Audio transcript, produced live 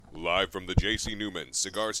Live from the J.C. Newman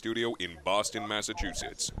Cigar Studio in Boston,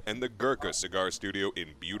 Massachusetts, and the Gurkha Cigar Studio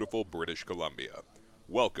in beautiful British Columbia.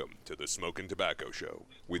 Welcome to the Smokin' Tobacco Show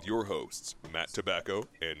with your hosts, Matt Tabacco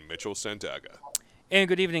and Mitchell Santaga. And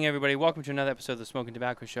good evening, everybody. Welcome to another episode of the Smokin'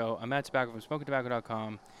 Tobacco Show. I'm Matt Tabacco from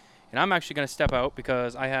SmokingTobacco.com, and I'm actually going to step out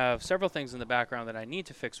because I have several things in the background that I need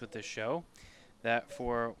to fix with this show. That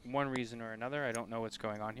for one reason or another, I don't know what's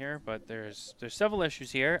going on here, but there's several issues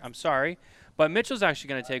here. I'm sorry, but Mitchell's actually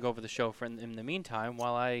going to take over the show for in the meantime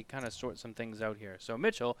while I kind of sort some things out here. So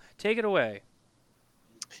Mitchell, take it away.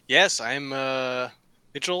 Yes, I'm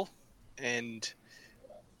Mitchell, and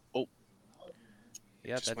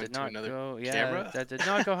Yeah, just that went did to not another go. Yeah, camera. that did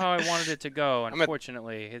not go how I wanted it to go.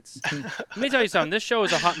 Unfortunately, Let me tell you something. This show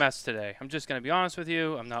is a hot mess today. I'm just gonna be honest with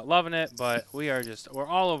you. I'm not loving it, but we're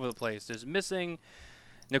all over the place. There's missing.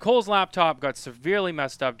 Nicole's laptop got severely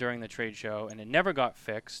messed up during the trade show, and it never got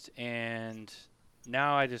fixed. And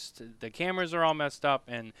now the cameras are all messed up,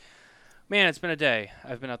 and man, it's been a day.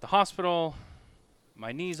 I've been at the hospital.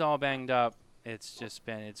 My knee's all banged up. It's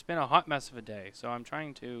been a hot mess of a day. So I'm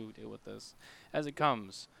trying to deal with this as it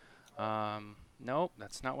comes. Nope,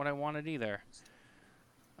 that's not what I wanted either.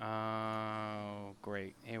 Oh,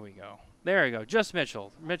 great. Here we go. There we go. Just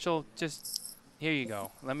Mitchell. Mitchell, just here you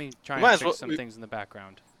go. Let me try and fix some things in the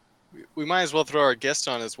background. We might as well throw our guest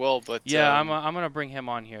on as well, but yeah, I'm gonna bring him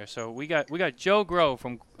on here. So we got Joe Groh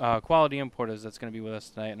from Quality Importers that's gonna be with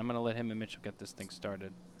us tonight, and I'm gonna let him and Mitchell get this thing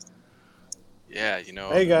started. Yeah,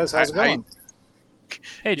 Hey guys, how's it going?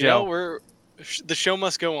 Hey Joe. The show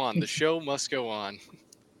must go on. The show must go on.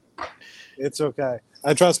 It's okay.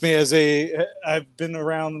 Trust me, I've been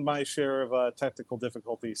around my share of technical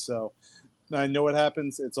difficulties, so I know what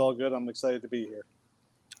happens. It's all good. I'm excited to be here.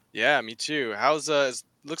 Yeah, me too. How's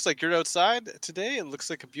looks like you're outside today. It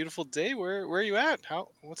looks like a beautiful day. Where are you at?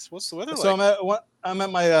 What's the weather So like? I'm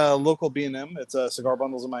at my local B&M. It's Cigar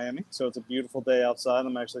Bundles in Miami. So it's a beautiful day outside.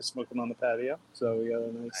 I'm actually smoking on the patio. So we got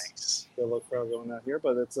a nice little crowd going out here.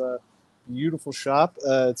 But it's a beautiful shop.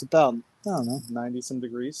 It's about 90 some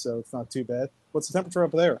degrees, so it's not too bad. What's the temperature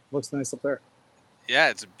up there? Looks nice up there. Yeah,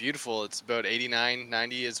 it's beautiful. It's about 89,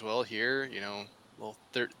 90 as well here.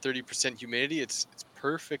 30% humidity. It's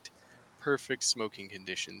perfect smoking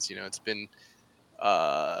conditions. It's been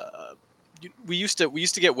we used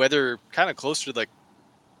to get weather kind of closer to like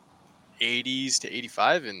 80s to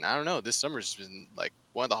 85, and I don't know, this summer's been like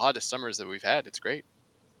one of the hottest summers that we've had. It's great.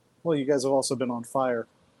 Well, you guys have also been on fire,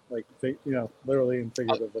 like literally and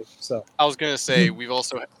figuratively. So I was gonna say we've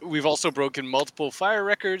also broken multiple fire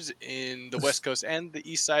records in the West Coast and the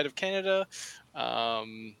East side of Canada.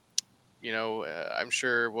 I'm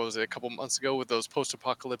sure, what was it, a couple months ago with those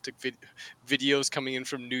post-apocalyptic videos coming in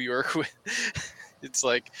from New York. It's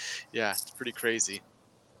like, yeah, it's pretty crazy.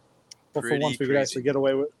 Well, for once we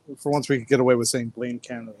could get away with saying blame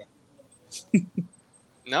Canada.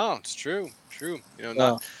 No, it's true.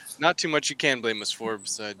 Not too much you can blame us for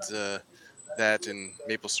besides that and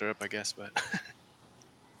maple syrup, I guess. But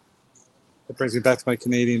it brings me back to my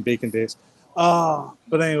Canadian bacon days.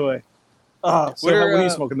 But anyway, what are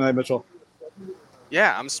you smoking tonight, Mitchell?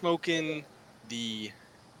 Yeah, I'm smoking the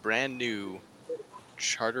brand new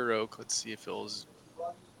Charter Oak. Let's see if it was.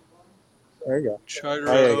 There you go. Charter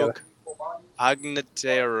Oak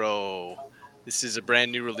Agnatero. This is a brand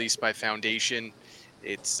new release by Foundation.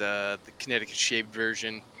 It's the Connecticut shaved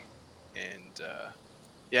version. And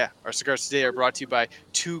our cigars today are brought to you by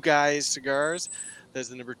Two Guys Cigars. That's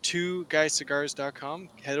the number 2guyscigars.com.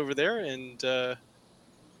 Head over there and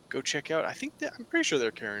go check out. I'm pretty sure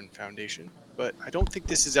they're carrying Foundation, but I don't think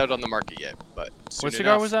this is out on the market yet. But what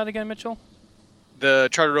cigar was that again, Mitchell? The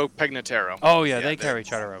Charter Oak Pagnataro. Oh yeah, they carry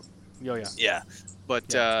Charter Oak. Oh yeah. Yeah, but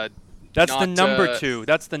that's the number 2.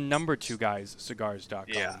 That's the number 2guyscigars.com.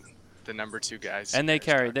 Yeah, the number 2 guys. And they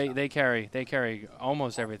carry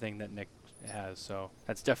almost everything that Nick has, so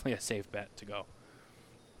that's definitely a safe bet to go.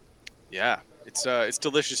 Yeah, it's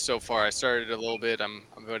delicious so far. I started a little bit. I'm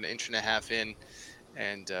about an inch and a half in,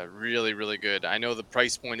 and really, really good. I know the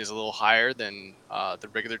price point is a little higher than the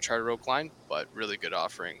regular Charter Oak line, but really good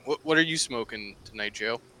offering. What are you smoking tonight,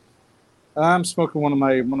 Joe? I'm smoking one of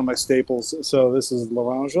my staples. So this is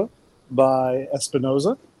Laranja by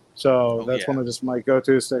Espinosa. So that's one of just my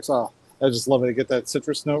go-to sticks. Oh, I just love it. I get that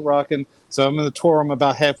citrus note rocking. So I'm in the tour. I'm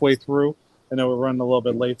about halfway through. I know we're running a little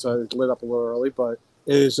bit late, so I lit up a little early, but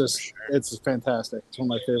it is it's fantastic. It's one of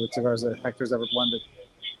my favorite cigars that Hector's ever blended.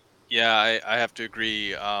 Yeah, I have to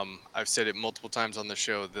agree. I've said it multiple times on the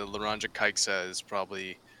show. The Laranja Caixa is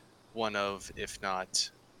probably one of, if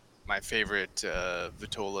not my favorite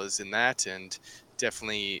Vitolas in that, and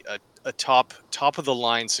definitely a top of the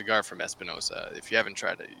line cigar from Espinosa. If you haven't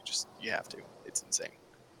tried it, you have to. It's insane.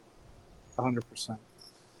 100%. All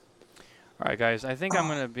right, guys. I think I'm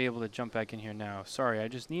going to be able to jump back in here now. Sorry, I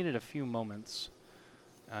just needed a few moments.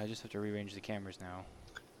 I just have to rearrange the cameras now,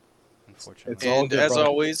 unfortunately. It's all And good, as brother.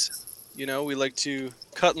 always, we like to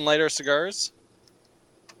cut and light our cigars.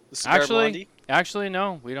 The Cigar Blondie. Actually,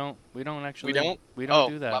 no. We don't actually. We don't? We don't Oh,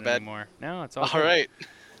 do that my bad. anymore. No, it's all All good. right.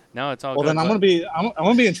 No, it's all Well, good. then I'm gonna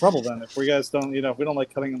be in trouble then if we guys don't, if we don't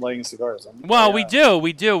like cutting and lighting cigars. We do.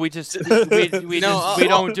 We just we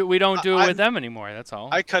don't do it with them anymore. That's all.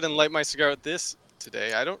 I cut and light my cigar with this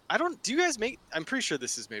today. I don't. Do you guys make? I'm pretty sure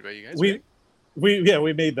this is made by you guys.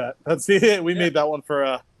 We made that. That's we made that one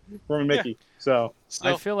for Mickey. Yeah. So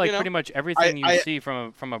I feel like pretty much everything you see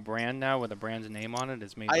from a brand now with a brand's name on it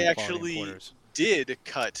is made by quality actually importers. did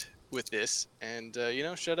cut with this, and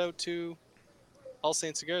shout out to All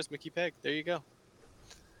Saints Cigars, Mickey Pegg. There you go.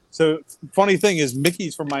 So funny thing is,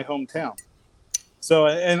 Mickey's from my hometown. So,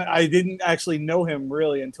 and I didn't actually know him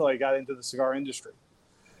really until I got into the cigar industry.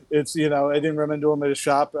 It's, I didn't run into him at his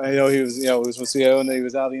shop. I know he was, he was with CEO and he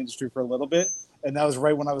was out of the industry for a little bit. And that was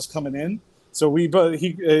right when I was coming in. So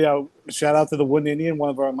shout out to the Wooden Indian, one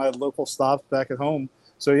of my local stops back at home.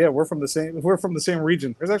 So yeah, we're from the same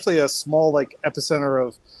region. There's actually a small epicenter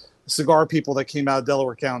of cigar people that came out of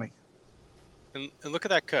Delaware County. And look at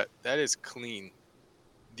that cut. That is clean.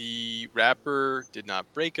 The wrapper did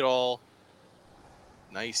not break at all.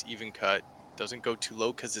 Nice, even cut. Doesn't go too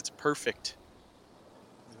low because it's perfect.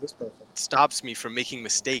 It is perfect. It stops me from making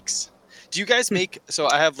mistakes. Do you guys make... So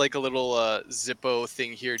I have a little Zippo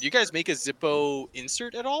thing here. Do you guys make a Zippo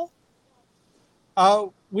insert at all?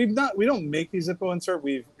 We don't make the Zippo insert.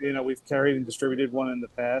 We've carried and distributed one in the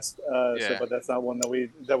past. But that's not one that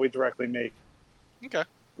we directly make. Okay.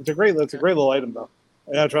 It's a great little item though.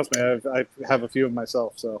 Yeah, trust me, I have a few of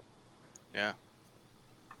myself. So. Yeah.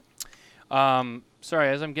 Sorry,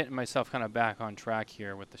 as I'm getting myself kind of back on track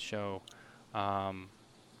here with the show.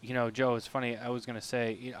 Joe, it's funny. I was gonna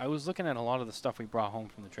say I was looking at a lot of the stuff we brought home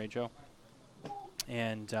from the trade show,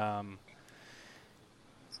 and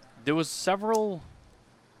there was several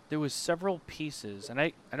pieces, and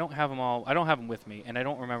I don't have them all. I don't have them with me, and I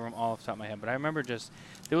don't remember them all off the top of my head. But I remember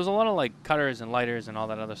there was a lot of cutters and lighters and all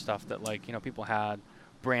that other stuff that people had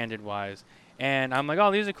branded wise, and I'm like,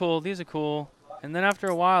 oh, these are cool. And then after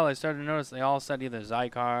a while, I started to notice they all said either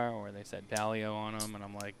Zycar or they said Palio on them, and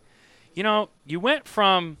I'm like, you went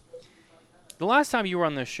from the last time you were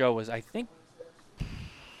on this show was I think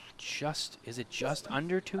just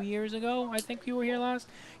under 2 years ago? I think you were here last.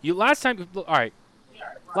 Last time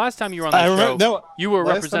you were on the show. You were a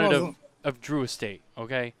representative of Drew Estate,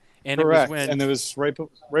 okay? And correct. It was right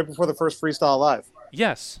before the first Freestyle Live.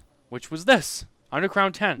 Yes, which was this Under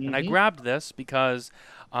Crown 10, and I grabbed this because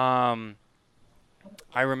I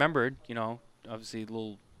remembered, obviously a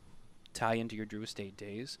little tie into your Drew Estate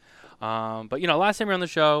days. But last time you were on the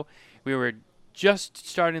show, we were just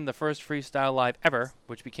starting the first Freestyle Live ever,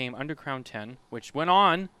 which became Under Crown 10, which went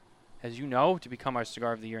on, as you know, to become our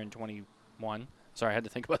Cigar of the Year in 21. Sorry, I had to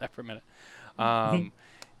think about that for a minute.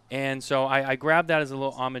 And so I grabbed that as a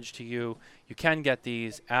little homage to you. You can get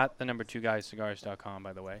these at the2guyscigars.com,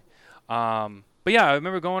 by the way. But yeah, I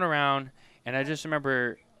remember going around, and I just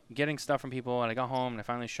remember getting stuff from people, and I got home and I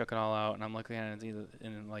finally shook it all out, and I'm looking at it,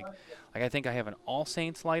 and I think I have an All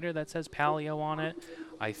Saints lighter that says Palio on it.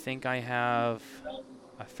 I think I have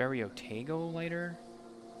a Ferriotego lighter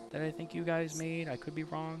that I think you guys made. I could be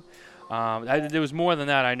wrong. There was more than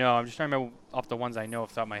that, I know. I'm just trying to remember off the ones I know off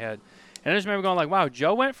the top of my head. And I just remember going wow,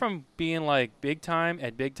 Joe went from being big time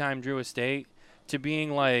at Big Time Drew Estate to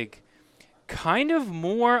being kind of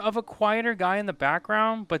more of a quieter guy in the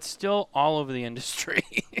background, but still all over the industry.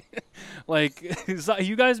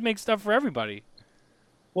 You guys make stuff for everybody.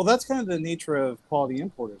 Well, that's kind of the nature of quality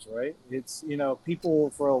importers, right? It's, people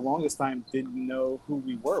for the longest time didn't know who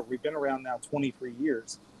we were. We've been around now 23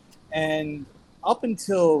 years. And up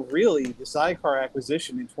until really the Zycar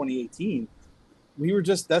acquisition in 2018,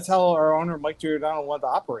 that's how our owner, Mike Giordano, wanted to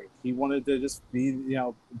operate. He wanted to just be,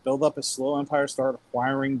 build up a slow empire, start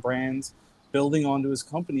acquiring brands, building onto his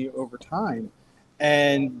company over time.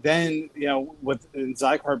 And then, with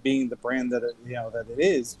Zycar being the brand that it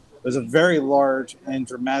is, was a very large and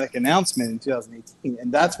dramatic announcement in 2018.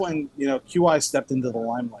 And that's when, QI stepped into the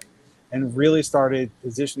limelight and really started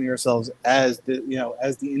positioning ourselves as the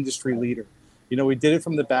industry leader. We did it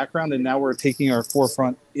from the background, and now we're taking our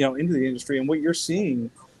forefront, into the industry. And what you're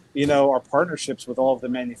seeing, are partnerships with all of the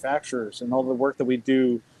manufacturers and all the work that we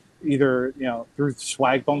do, either, through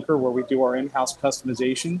Swag Bunker, where we do our in-house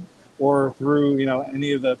customization, or through,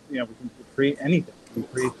 any of the, we can create anything. We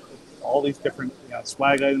create all these different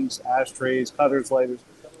swag items, ashtrays, cutters, lighters,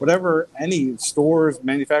 whatever any stores,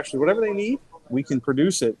 manufacturers, whatever they need, we can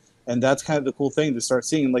produce it. And that's kind of the cool thing to start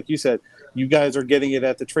seeing. Like you said, you guys are getting it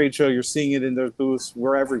at the trade show. You're seeing it in those booths.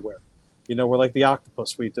 We're everywhere. We're like the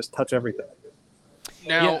octopus. We just touch everything.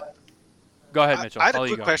 Now, go ahead, Mitchell. I had a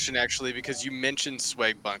quick question, actually, because you mentioned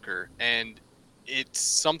Swag Bunker, and it's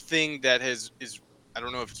something that is I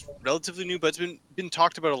don't know if it's relatively new, but it's been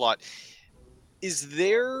talked about a lot. Is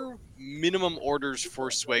there minimum orders for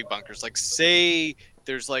Swag Bunkers? Like, say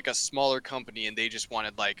there's like a smaller company and they just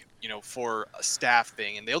wanted for a staff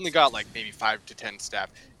thing, and they only got like maybe 5 to 10 staff.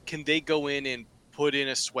 Can they go in and put in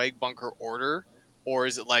a Swag Bunker order, or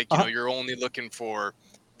is it like you're only looking for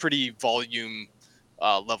pretty volume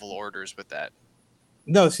level orders with that?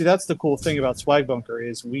 No, see, that's the cool thing about Swag Bunker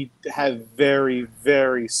is we have very,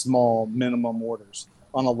 very small minimum orders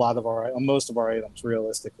on most of our items.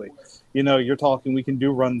 Realistically, you're talking we can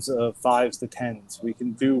do runs of 5s to 10s. We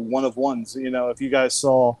can do 1-of-1s. If you guys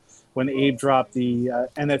saw when Abe dropped the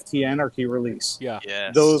NFT Anarchy release, yes.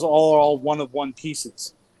 Those all are all 1-of-1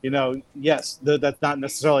 pieces. Yes, that's not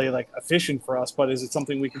necessarily like efficient for us, but is it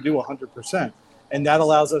something we can do 100%? And that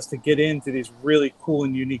allows us to get into these really cool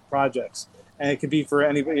and unique projects. And it could be for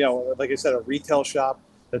anybody, like I said, a retail shop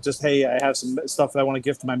that just, hey, I have some stuff that I want to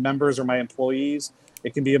give to my members or my employees.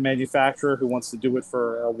 It can be a manufacturer who wants to do it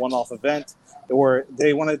for a one-off event, or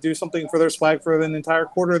they want to do something for their swag for an entire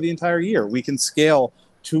quarter or the entire year. We can scale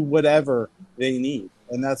to whatever they need.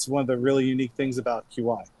 And that's one of the really unique things about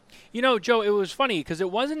QI. Joe, it was funny because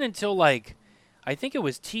it wasn't until I think it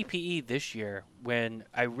was TPE this year when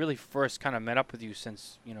I really first kind of met up with you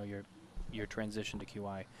since, your transition to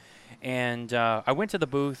QI. And I went to the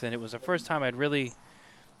booth, and it was the first time I'd really,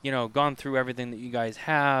 gone through everything that you guys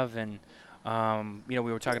have. And, we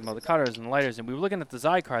were talking about the cutters and the lighters, and we were looking at the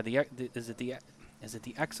Zycar. Is it the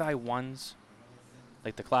XI1s?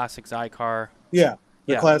 Like the classic Zycar? Yeah,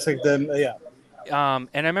 the classic, yeah. And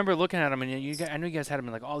I remember looking at them, and I know you guys had them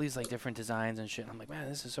in like all these like different designs and shit. And I'm like, man,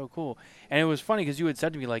 this is so cool. And it was funny because you had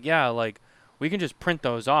said to me like, yeah, like we can just print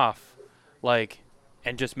those off,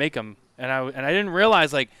 and just make them. And I didn't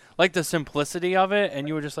realize like the simplicity of it. And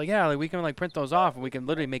you were just like, yeah, like we can like print those off, and we can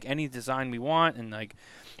literally make any design we want, and like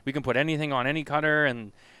we can put anything on any cutter.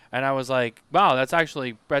 And I was like, wow,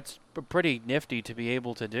 that's pretty nifty to be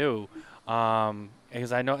able to do.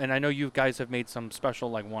 Because I know you guys have made some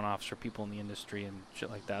special like one-offs for people in the industry and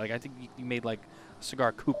shit like that. Like I think you made like a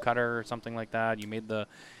cigar coupe cutter or something like that. You made the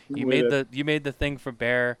thing for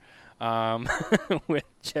Bear, with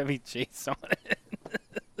Chevy Chase on it.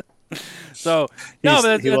 So no,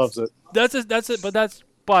 but he loves it. That's it. But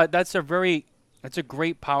that's a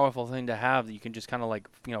great powerful thing to have that you can just kind of like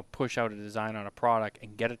push out a design on a product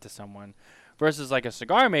and get it to someone, versus like a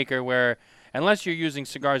cigar maker where unless you're using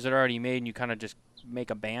cigars that are already made and you kind of just make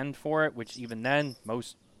a band for it, which even then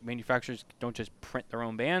most manufacturers don't just print their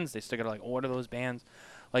own bands, they still gotta like order those bands.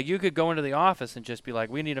 Like you could go into the office and just be like,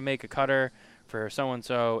 we need to make a cutter for so and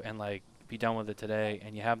so, and like be done with it today,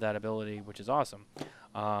 and you have that ability, which is awesome.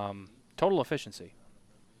 Total efficiency.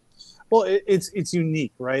 Well, it's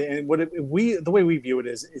unique, right? And the way we view it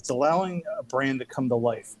is it's allowing a brand to come to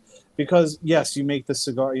life, because yes, you make the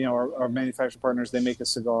cigar, our manufacturer partners, they make a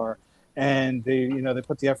cigar and they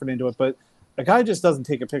put the effort into it, but a guy just doesn't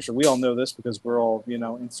take a picture. We all know this because we're all,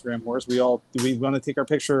 Instagram whores. We want to take our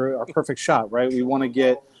picture, our perfect shot, right? We want to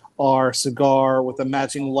get our cigar with a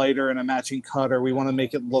matching lighter and a matching cutter. We want to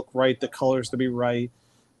make it look right, the colors to be right.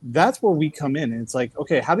 That's where we come in. And it's like,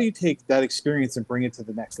 okay, how do you take that experience and bring it to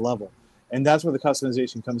the next level? And that's where the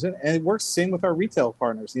customization comes in. And it works same with our retail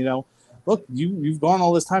partners. Look, you've gone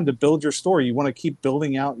all this time to build your store. You want to keep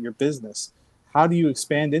building out your business. How do you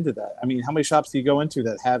expand into that? I mean, how many shops do you go into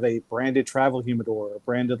that have a branded travel humidor or a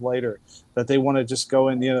branded lighter that they want to just go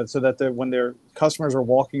in, so that when their customers are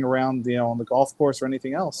walking around, on the golf course or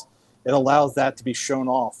anything else, it allows that to be shown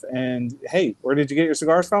off. And hey, where did you get your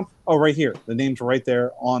cigars from? Oh, right here. The name's right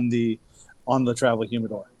there on the travel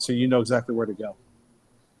humidor, so you know exactly where to go.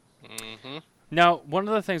 Mm-hmm. Now, one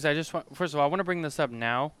of the things first of all, I want to bring this up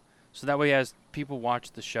now, so that way as people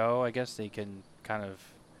watch the show, I guess they can kind of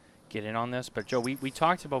get in on this. But Joe, we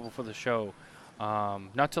talked about before the show,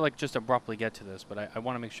 not to like just abruptly get to this, but I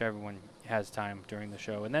want to make sure everyone has time during the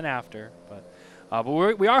show and then after. But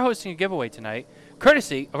we are hosting a giveaway tonight,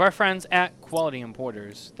 courtesy of our friends at Quality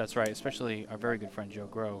Importers. That's right, especially our very good friend Joe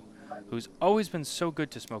Grow, who's always been so good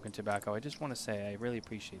to Smokin Tabacco. I just want to say I really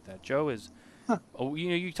appreciate that. Joe is,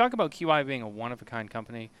 you talk about QI being a one-of-a-kind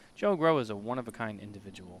company. Joe Grow is a one-of-a-kind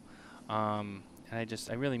individual. And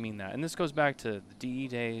I really mean that. And this goes back to the DE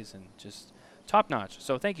days and just top notch.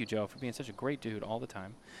 So thank you, Joe, for being such a great dude all the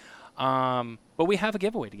time. But we have a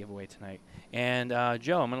giveaway to give away tonight. And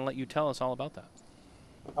Joe, I'm going to let you tell us all about that.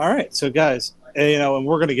 All right, so guys, and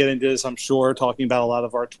we're going to get into this, I'm sure, talking about a lot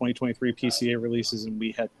of our 2023 PCA releases, and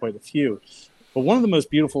we had quite a few. But one of the most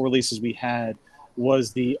beautiful releases we had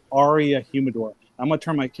was the Aria Humidor. I'm going to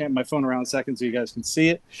turn my phone around a second so you guys can see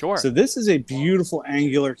it. Sure. So this is a beautiful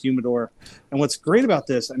angular humidor. And what's great about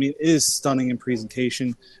this, I mean, it is stunning in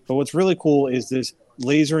presentation. But what's really cool is this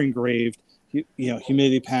laser engraved,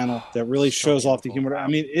 humidity panel that really shows off the humidor. I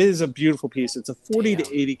mean, it is a beautiful piece. It's a 40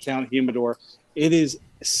 to 80 count humidor. It is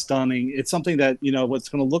stunning. It's something that, what's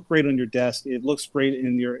going to look great on your desk. It looks great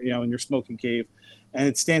in your smoking cave. And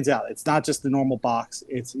it stands out. It's not just the normal box.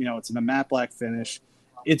 It's in a matte black finish.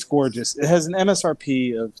 It's gorgeous. It has an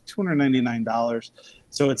MSRP of $299.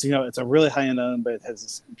 So it's a really high end item, but it has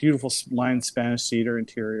this beautiful lined Spanish cedar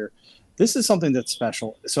interior. This is something that's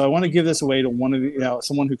special. So I want to give this away to one of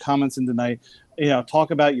someone who comments in tonight.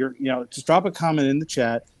 Talk about your just drop a comment in the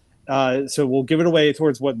chat. So we'll give it away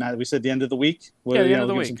towards what, Matt? We said the end of the week. The end of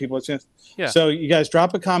the week. Some people a chance. Yeah. So you guys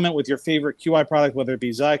drop a comment with your favorite QI product, whether it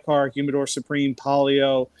be Zycar, Humidor Supreme,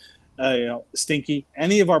 Polio, Stinky,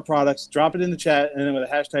 any of our products. Drop it in the chat, and then with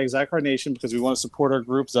the hashtag Zycar Nation, because we want to support our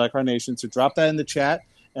group Zycar Nation. So drop that in the chat,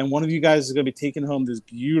 and one of you guys is going to be taking home this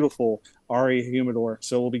beautiful Aria Humidor.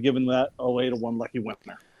 So we'll be giving that away to one lucky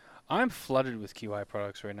winner. I'm flooded with QI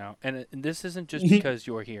products right now, and this isn't just because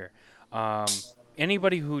you're here.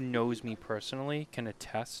 Anybody who knows me personally can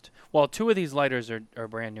attest. Well, two of these lighters are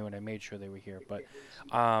brand new, and I made sure they were here. But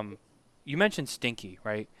you mentioned Stinky,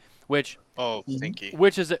 right? Stinky.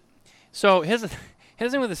 Which is so here's the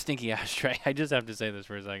thing with the Stinky ashtray. I just have to say this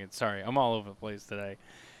for a second. Sorry, I'm all over the place today.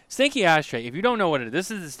 Stinky ashtray. If you don't know what it is,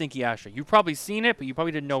 this is the Stinky ashtray. You've probably seen it, but you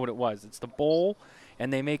probably didn't know what it was. It's the bowl,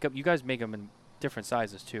 and they make up. You guys make them in different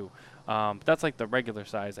sizes too. But that's like the regular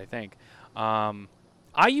size, I think.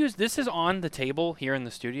 I use this is on the table here in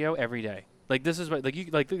the studio every day. Like this is what look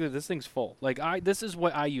at this thing's full. This is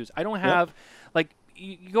what I use. I don't have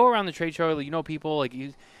you go around the trade show, people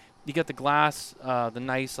you get the glass, the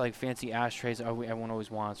nice fancy ashtrays everyone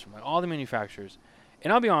always wants from all the manufacturers.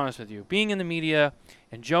 And I'll be honest with you, being in the media,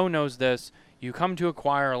 and Joe knows this, you come to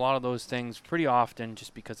acquire a lot of those things pretty often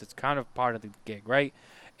just because it's kind of part of the gig, right?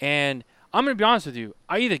 And I'm going to be honest with you,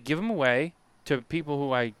 I either give them away to people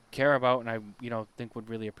who I care about and I think would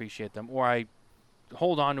really appreciate them, or I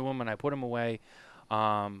hold on to them and I put them away.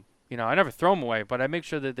 I never throw them away, but I make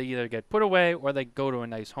sure that they either get put away or they go to a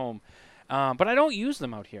nice home. But I don't use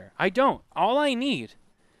them out here. I don't. All I need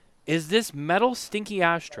is this metal Stinky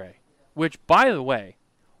ashtray, which, by the way,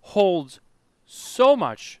 holds so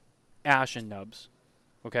much ash and nubs.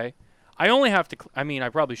 Okay? I only have to, I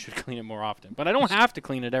probably should clean it more often, but I don't have to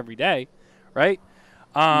clean it every day, right?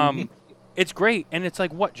 It's great, and it's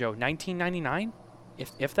like what, Joe? $19.99,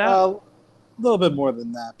 if that. A little bit more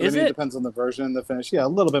than that. But it depends on the version and the finish. Yeah, a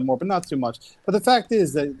little bit more, but not too much. But the fact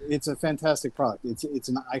is that it's a fantastic product. It's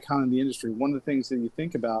an icon in the industry. One of the things that you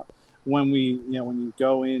think about when you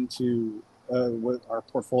go into with our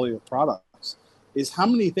portfolio of products is how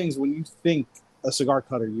many things when you think a cigar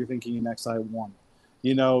cutter, you're thinking an XI1.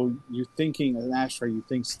 You're thinking an ashtray, you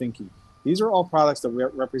think Stinky. These are all products that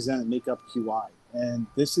represent and make up QI. And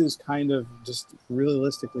this is kind of just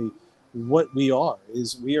realistically what we are,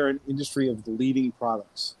 is we are an industry of the leading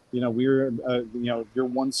products. We're, your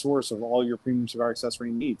one source of all your premium cigar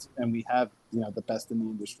accessory needs. And we have, the best in the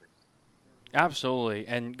industry. Absolutely.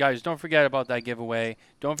 And guys, don't forget about that giveaway.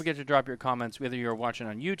 Don't forget to drop your comments, whether you're watching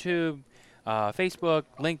on YouTube, Facebook,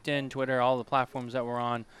 LinkedIn, Twitter, all the platforms that we're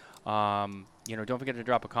on. Don't forget to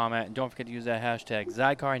drop a comment, and don't forget to use that hashtag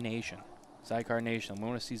Zycar Nation. Zycar Nation. We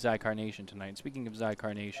want to see Zycar Nation tonight. And speaking of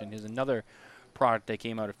Zycar Nation, here's another product that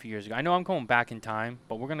came out a few years ago. I know I'm going back in time,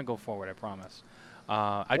 but we're going to go forward, I promise.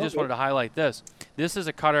 I just wanted to highlight this. This is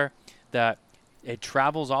a cutter that it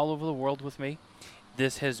travels all over the world with me.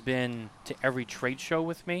 This has been to every trade show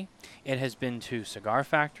with me. It has been to cigar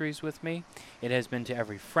factories with me. It has been to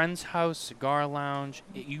every friend's house, cigar lounge,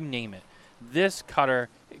 you name it. This cutter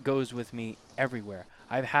goes with me everywhere.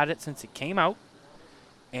 I've had it since it came out,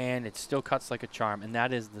 and it still cuts like a charm, and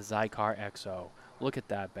that is the Zycar XO. Look at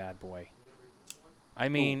that bad boy.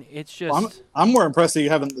 It's just... Well, I'm more impressed that you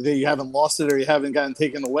haven't lost it or you haven't gotten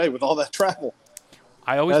taken away with all that travel.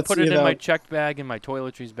 I always put it in my checked bag and my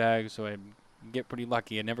toiletries bag, so I get pretty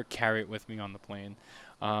lucky. I never carry it with me on the plane.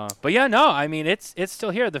 But yeah, no, it's still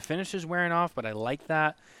here. The finish is wearing off, but I like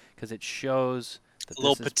that because it shows that a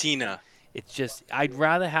little patina. It's just, I'd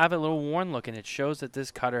rather have it a little worn looking. It shows that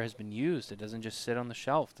this cutter has been used. It doesn't just sit on the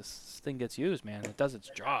shelf. This thing gets used, man. It does its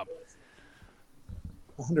job.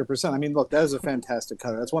 100%. Look, that is a fantastic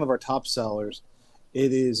cutter. That's one of our top sellers.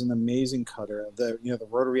 It is an amazing cutter. The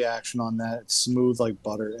rotary action on that, it's smooth like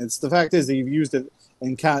butter. It's the fact is that you've used it,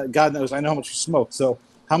 and God knows I know how much you smoke. So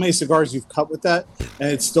how many cigars you've cut with that, and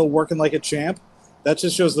it's still working like a champ. That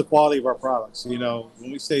just shows the quality of our products. When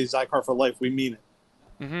we say Zycar for life, we mean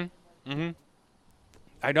it. Mm-hmm. Mm-hmm.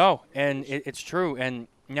 I know, and it's true. And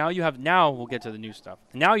now we'll get to the new stuff.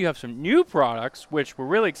 Now you have some new products, which we're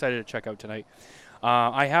really excited to check out tonight.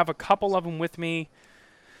 I have a couple of them with me.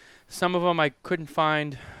 Some of them I couldn't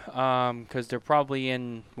find because they're probably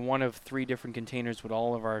in one of 3 different containers with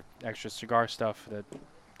all of our extra cigar stuff that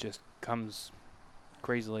just comes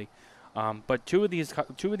crazily. But two of these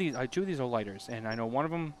are lighters, and I know one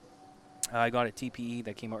of them I got at TPE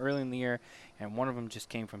that came out early in the year, and one of them just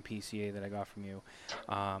came from PCA that I got from you.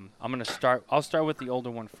 I'll start with the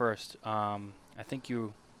older one first. I think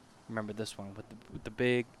you remember this one with the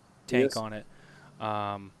big tank on it.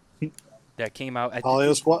 That came out at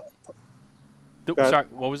Palio Squad. Sorry,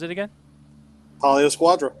 what was it again? Palio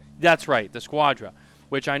Squadra. That's right, the Squadra,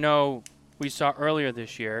 which I know we saw earlier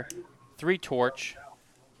this year. 3 torch,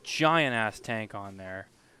 giant ass tank on there,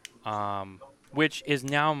 which is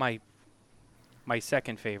now my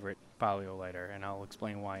second favorite Palio lighter, and I'll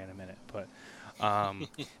explain why in a minute. But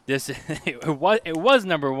this it was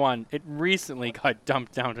number 1. It recently got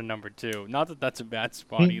dumped down to number 2. Not that that's a bad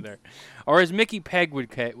spot either. Or as Mickey Peg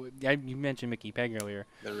you mentioned Mickey Peg earlier.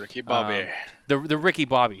 The Ricky Bobby. The Ricky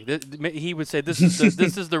Bobby. He would say this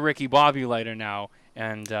is the Ricky Bobby lighter now,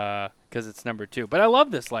 and because it's number 2. But I love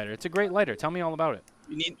this lighter. It's a great lighter. Tell me all about it.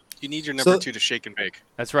 You need your number 2 to shake and bake.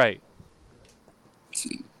 That's right.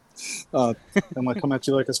 I'm going to come at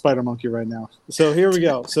you like a spider monkey right now. So here we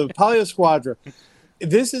go. So Palio Squadra.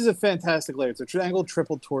 This is a fantastic lighter. It's a triangle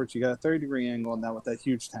triple torch. You got a 30-degree angle on that with that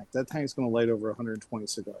huge tank. That tank's going to light over 120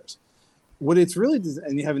 cigars. What it's really –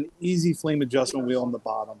 and you have an easy flame adjustment wheel on the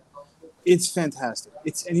bottom. It's fantastic.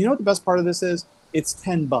 And you know what the best part of this is? It's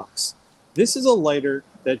 $10. This is a lighter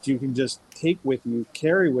that you can just take with you,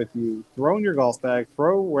 carry with you, throw in your golf bag,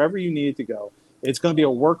 throw wherever you need it to go. It's going to be a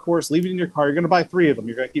workhorse. Leave it in your car. You're going to buy 3 of them.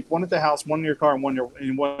 You're going to keep one at the house, one in your car, and one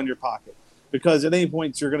in your pocket. Because at any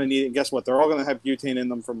point you're going to need it. And guess what? They're all going to have butane in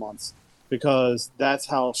them for months. Because that's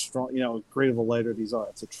how strong, great of a lighter these are.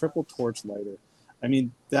 It's a triple torch lighter. I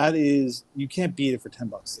mean, you can't beat it for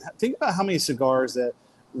 $10. Think about how many cigars that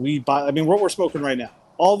we buy. I mean, what we're smoking right now.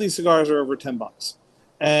 All these cigars are over $10.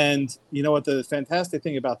 And you know what the fantastic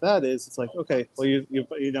thing about that is? It's like, okay, well,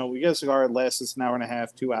 we get a cigar that lasts us an hour and a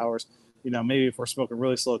half, 2 hours. Maybe if we're smoking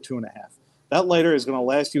really slow, 2.5. That lighter is going to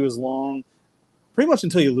last you as long, pretty much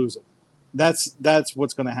until you lose it. That's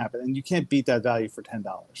what's going to happen, and you can't beat that value for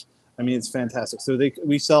 $10. I mean, it's fantastic. So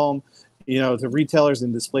we sell them, to retailers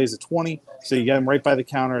and displays at $20. So you get them right by the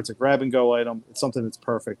counter. It's a grab and go item. It's something that's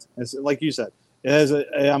perfect. It's like you said. It has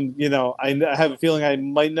I have a feeling I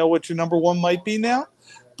might know what your number 1 might be now,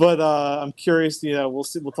 but I'm curious. We'll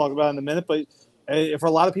see. We'll talk about it in a minute, but. For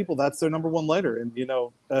a lot of people, that's their number 1 lighter. And,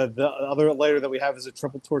 the other lighter that we have is a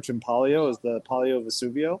triple torch in Palio, is the Palio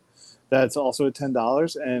Vesuvio. That's also at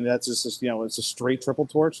 $10. And that's just, it's a straight triple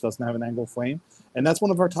torch, doesn't have an angle flame. And that's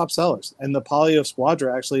one of our top sellers. And the Palio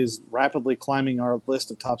Squadra actually is rapidly climbing our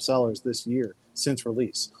list of top sellers this year since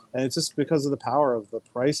release. And it's just because of the power of the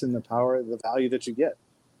price and the value that you get.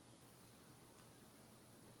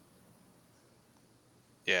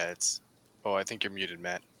 Yeah, I think you're muted,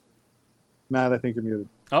 Matt. Matt, I think you're muted.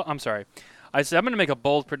 Oh, I'm sorry. I said I'm going to make a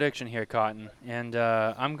bold prediction here, Cotton, and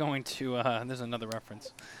I'm going to. There's another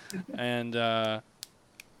reference, and I'm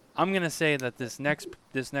going to say that this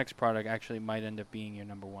next product actually might end up being your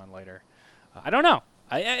number 1 lighter. I don't know.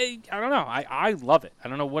 I don't know. I love it. I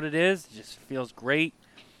don't know what it is. It just feels great.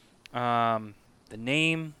 The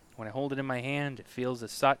name, when I hold it in my hand, it feels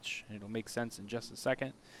as such. It'll make sense in just a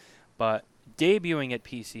second. But debuting at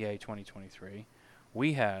PCA 2023,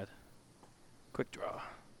 we had. Quick Draw,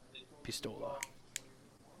 Pistola.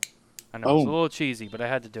 I know it's a little cheesy, but I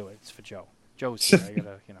had to do it. It's for Joe. Joe's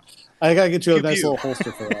here. I gotta get you a nice little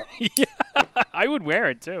holster for that. Yeah, I would wear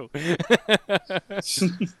it too. Do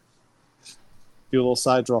a little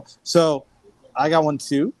side draw. So, I got one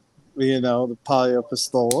too. The Palio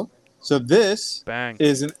Pistola. So this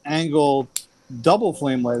is an angled double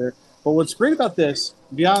flame lighter. But what's great about this,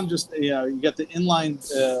 beyond just you get the inline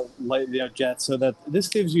light jet, so that this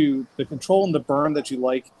gives you the control and the burn that you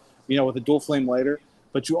like, with a dual flame lighter.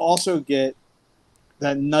 But you also get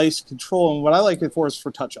that nice control, and what I like it for is for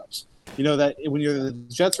touch-ups. That when the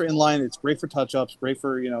jets are inline, it's great for touch-ups, great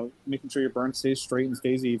for making sure your burn stays straight and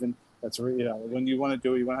stays even. That's when you want to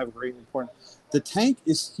do it, you want to have a great important. The tank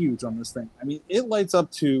is huge on this thing. I mean, it lights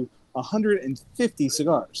up to 150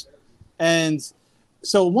 cigars, and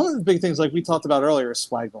So one of the big things, like we talked about earlier, is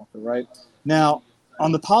swag bunker, right? Now,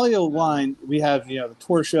 on the Polio line, we have the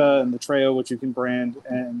Torsia and the Treo, which you can brand,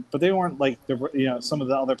 but they weren't like some of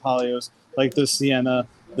the other Polios, like the Sienna,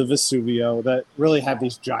 the Vesuvio, that really have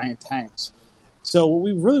these giant tanks. So what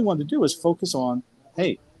we really wanted to do is focus on,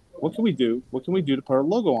 hey, what can we do? What can we do to put our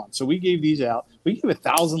logo on? So we gave these out. We gave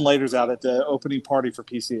 1,000 lighters out at the opening party for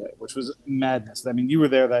PCA, which was madness. I mean, you were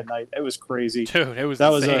there that night. It was crazy. Dude, it was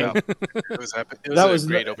that insane. It was epic. It was a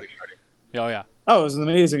great opening party. Oh, yeah. Oh, it was an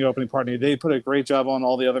amazing opening party. They put a great job on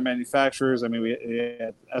all the other manufacturers. I mean, we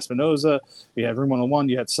had Espinosa, we had Room 101,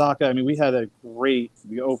 you had Saka. I mean, we had a great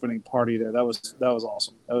opening party there. That was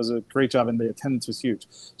awesome. That was a great job, and the attendance was huge.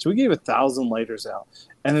 So we gave 1,000 lighters out,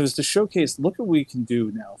 and it was to showcase, look what we can do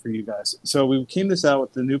now for you guys. So we came this out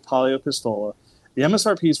with the new Polio Pistola. The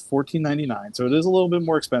MSRP is $14.99, so it is a little bit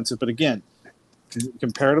more expensive, but again,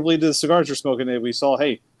 comparatively to the cigars you're smoking, we saw,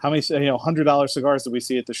 hey, how many $100 cigars did we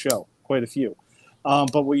see at the show? Quite a few.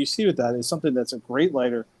 But what you see with that is something that's a great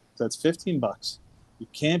lighter. That's $15. You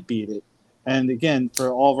can't beat it. And again, for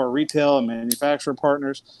all of our retail and manufacturer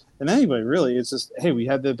partners, and anybody really, it's just, hey, we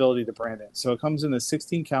have the ability to brand it. So it comes in a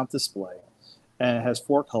 16 count display, and it has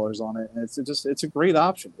 4 colors on it, and it's a great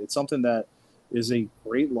option. It's something that is a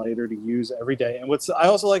great lighter to use every day. And what I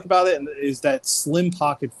also like about it is that slim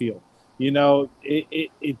pocket feel.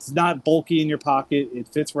 It's not bulky in your pocket. It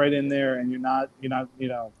fits right in there, and you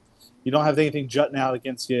don't have anything jutting out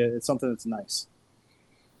against you. It's something that's nice.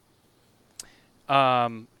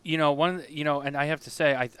 And I have to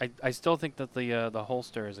say, I still think that the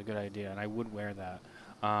holster is a good idea, and I would wear that.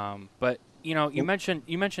 But you mentioned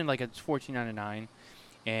like it's $14.99,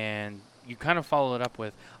 and you kind of follow it up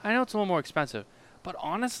with, I know it's a little more expensive, but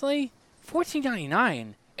honestly,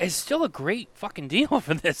 $14.99 is still a great fucking deal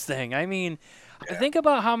for this thing. I mean, think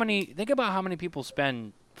about how many people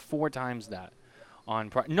spend 4 times that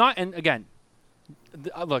on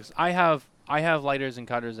look, I have lighters and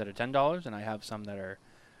cutters that are $10, and I have some that are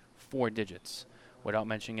 4 digits, without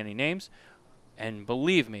mentioning any names. And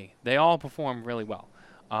believe me, they all perform really well.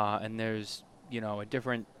 And there's a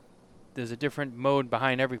different mode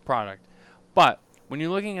behind every product. But when you're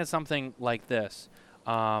looking at something like this,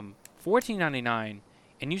 $14.99,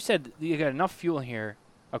 and you said you got enough fuel here,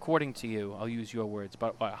 according to you, I'll use your words,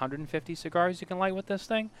 about 150 cigars you can light with this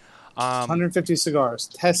thing. 150 cigars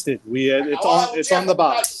tested. It's on the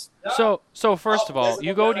box. So first of all,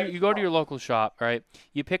 you go to your local shop, right?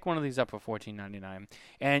 You pick one of these up for $14.99,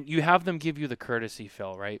 and you have them give you the courtesy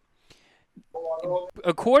fill, right?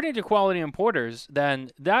 According to Quality Importers,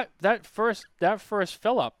 then that first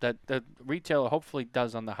fill up that the retailer hopefully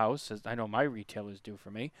does on the house, as I know my retailers do for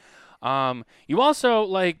me. You also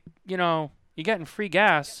you're getting free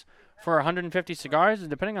gas for 150 cigars, and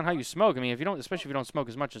depending on how you smoke, I mean, especially if you don't smoke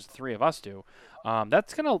as much as 3 of us do,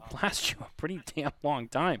 that's gonna last you a pretty damn long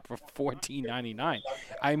time for $14.99.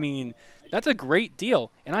 I mean, that's a great deal,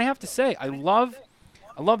 and I have to say, I love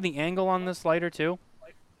the angle on this lighter too.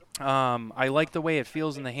 I like the way it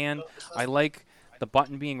feels in the hand. I like the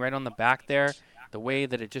button being right on the back there. The way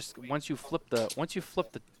that it just once you flip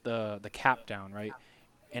the cap down, right,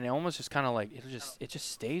 and it almost just kind of like it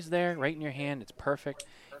just stays there right in your hand. It's perfect,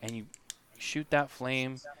 and you shoot that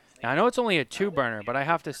flame. Now I know it's only a 2-burner, but I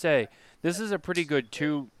have to say this is a pretty good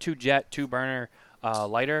 2-burner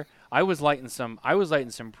lighter. I was lighting some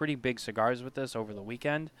pretty big cigars with this over the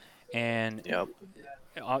weekend, and Yep.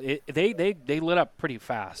 They lit up pretty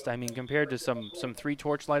fast. I mean, compared to some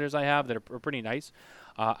 3-torch lighters I have that are pretty nice.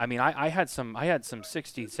 I mean, I had some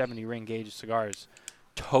 60, 70 ring gauge cigars,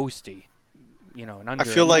 toasty, in under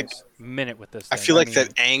a minute with this thing. I feel like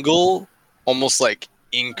that angle almost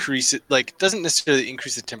increase it, doesn't necessarily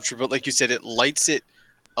increase the temperature, but like you said, it lights it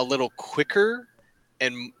a little quicker,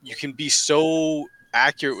 and you can be so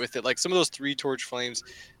accurate with it. Like some of those 3-torch flames,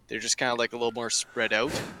 they're just kind of like a little more spread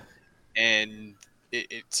out, and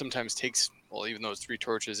it sometimes takes, even though it's 3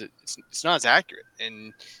 torches, it's not as accurate.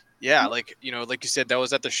 And yeah, like you said, that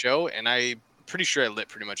was at the show, and I'm pretty sure I lit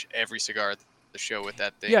pretty much every cigar at the show with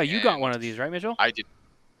that thing. Yeah, you got one of these, right, Mitchell? I did.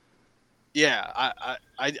 Yeah,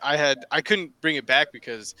 I couldn't bring it back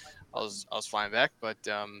because I was flying back, but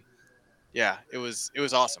yeah, it was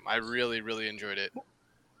awesome. I really, really enjoyed it.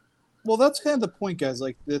 Well, that's kind of the point, guys.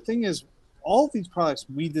 Like, the thing is, all of these products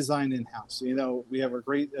we design in-house. We have our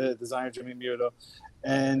great designer, Jimmy Muto.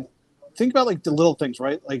 And think about, the little things,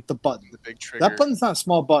 right? Like the button. The big trigger. That button's not a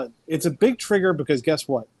small button. It's a big trigger because guess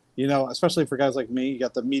what? Especially for guys like me, you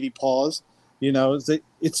got the meaty paws.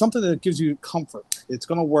 It's something that gives you comfort. It's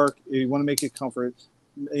going to work. You want to make it comfort.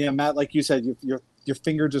 Matt, like you said, you're your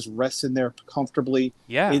finger just rests in there comfortably.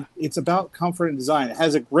 Yeah. It's about comfort and design. It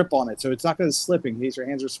has a grip on it, so it's not going to slip in case your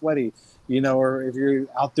hands are sweaty, or if you're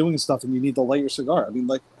out doing stuff and you need to light your cigar. I mean,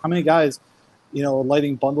 like, how many guys, are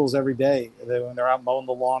lighting bundles every day when they're out mowing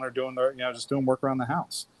the lawn or doing their, just doing work around the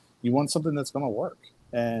house. You want something that's going to work.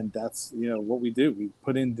 And that's, what we do. We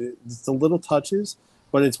put in the little touches,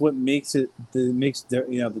 but it's what makes the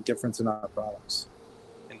difference in our products.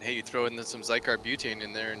 And hey, you throw in some Zycar butane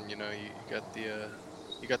in there, and you got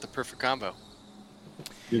the perfect combo.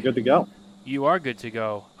 You're good to go. You are good to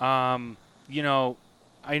go. I know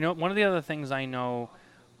one of the other things I know.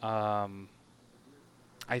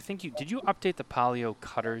 I think did you update the Palio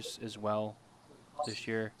cutters as well this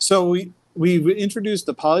year? So we introduced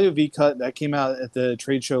the Palio V cut that came out at the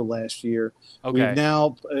trade show last year. Okay. We've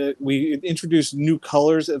now we introduced new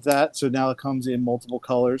colors of that, so now it comes in multiple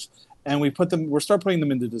colors, and we're start putting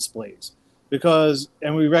them into displays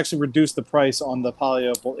and we've actually reduced the price on the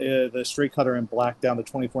Palio the straight cutter in black down to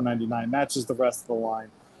 $24.99, matches the rest of the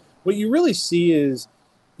line. What you really see is,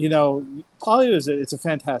 Palio it's a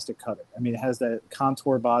fantastic cutter. I mean, it has that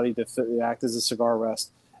contour body to act as a cigar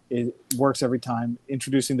rest. It works every time.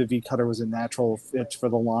 Introducing the V cutter was a natural fit for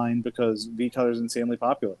the line because V cutter is insanely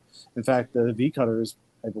popular. In fact, the V cutters,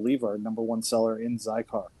 I believe, are number one seller in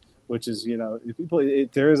Zycar, which is,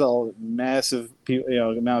 there is a massive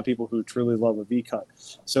amount of people who truly love a V cut.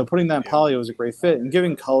 So putting that in Palio is a great fit, and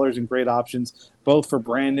giving colors and great options both for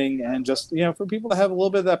branding and just for people to have a little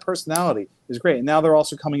bit of that personality is great. And now they're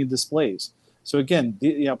also coming in displays. So again,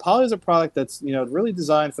 Palio is a product that's really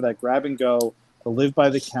designed for that grab and go, to live by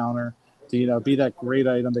the counter, to be that great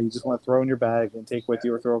item that you just want to throw in your bag and take with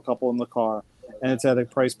you, or throw a couple in the car, and it's at a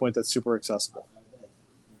price point that's super accessible.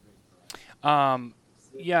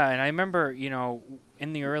 Yeah, and I remember,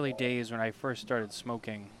 in the early days when I first started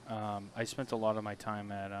smoking, I spent a lot of my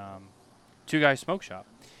time at Two Guys Smoke Shop,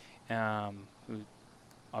 who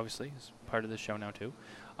obviously is part of the show now too.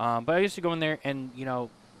 But I used to go in there, and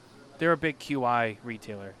they're a big QI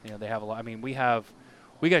retailer. They have a lot. I mean, we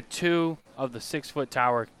got 2 of the 6-foot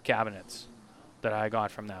tower cabinets that I got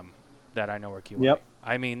from them that I know are QI. Yep.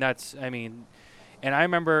 And I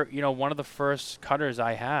remember, one of the first cutters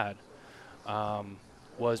I had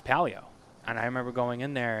was Palio. And I remember going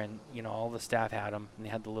in there, and, all the staff had them, and they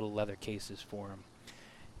had the little leather cases for them.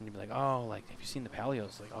 And you'd be like, oh, like, have you seen the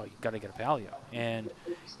Palios? Like, oh, you got to get a Palio. And,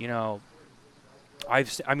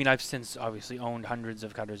 I've since obviously owned hundreds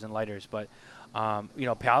of cutters and lighters, but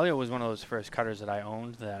Palio was one of those first cutters that I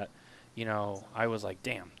owned that, I was like,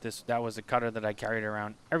 damn, that was a cutter that I carried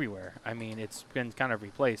around everywhere. I mean, it's been kind of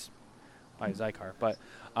replaced by Zycar, but,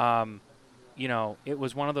 it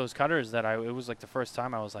was one of those cutters that it was like the first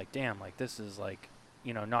time I was like, damn, like this is like,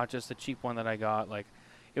 not just the cheap one that I got. Like,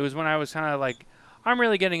 it was when I was kind of like, I'm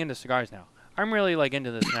really getting into cigars now. I'm really like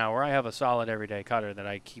into this now, where I have a solid everyday cutter that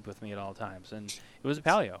I keep with me at all times. And it was a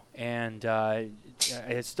Palio, and I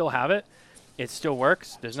still have it. It still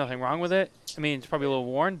works. There's nothing wrong with it. I mean, it's probably a little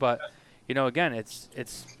worn, but again, it's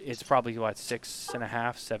probably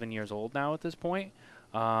 6.5, 7 years old now at this point.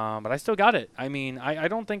 But I still got it. I mean, I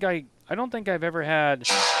don't think I've ever had.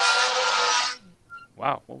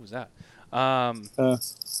 Wow, what was that? I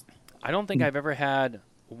don't think I've ever had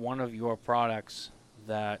one of your products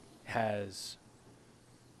that has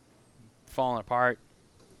fallen apart,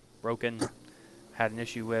 broken, had an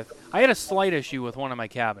issue with. I had a slight issue with one of my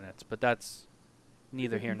cabinets, but that's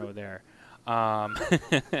neither here nor there. One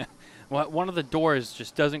of the doors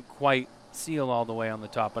just doesn't quite seal all the way on the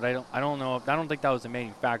top, but I don't think that was a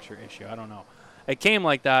manufacturer issue. I don't know. It came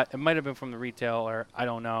like that. It might have been from the retailer. I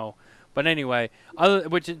don't know. But anyway,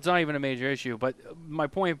 which it's not even a major issue. But my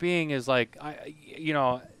point being is, like,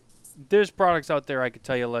 there's products out there I could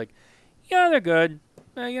tell you, like, yeah, they're good.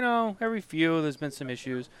 Every few there's been some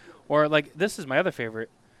issues. Or, like, this is my other favorite,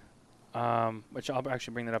 which I'll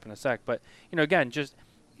actually bring that up in a sec. But, again, just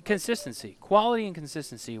consistency, quality and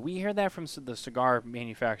consistency. We hear that from the cigar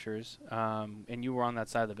manufacturers, and you were on that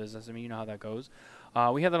side of the business. I mean, you know how that goes.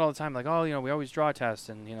 We hear that all the time, like, oh, we always draw test,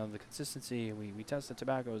 and, the consistency, we test the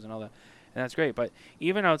tobaccos and all that. And that's great. But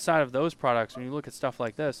even outside of those products, when you look at stuff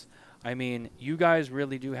like this, I mean, you guys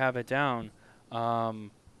really do have it down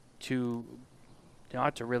to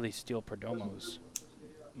not to really steal Perdomo's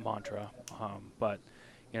mantra, but,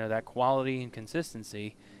 that quality and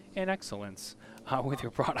consistency and excellence with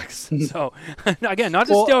your products. So, again, not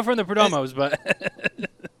to steal from the Perdomos, but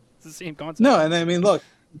it's the same concept. No, and I mean, look,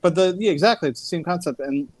 but exactly, it's the same concept.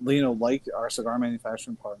 And, like our cigar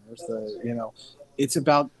manufacturing partners, it's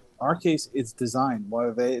about, our case, it's design.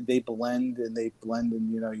 Where they blend, and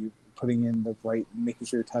you putting in the right, making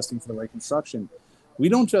sure you're testing for the right construction. We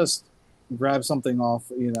don't just, grab something off,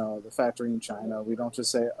 the factory in China. We don't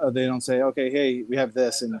just say, they don't say, okay, hey, we have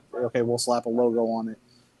this, and okay, we'll slap a logo on it.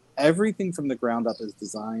 Everything from the ground up is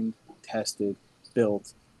designed, tested,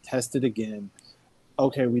 built, tested again.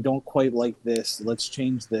 Okay, we don't quite like this. Let's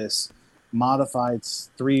change this. Modified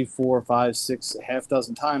 3, 4, 5, 6, half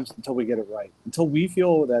dozen times until we get it right. Until we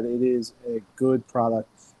feel that it is a good product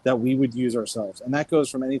that we would use ourselves. And that goes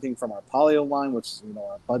from anything from our Polio line, which is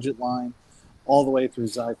our budget line, all the way through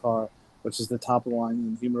Zycar, which is the top of the line,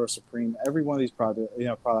 and Humidor Supreme. Every one of these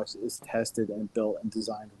products is tested and built and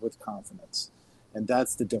designed with confidence. And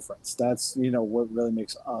that's the difference. That's, what really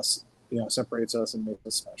makes us, separates us and makes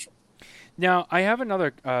us special. Now, I have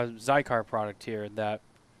another Zycar product here that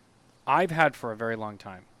I've had for a very long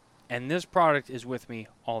time. And this product is with me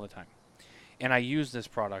all the time. And I use this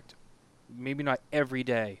product, maybe not every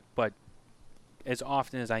day, but as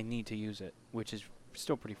often as I need to use it, which is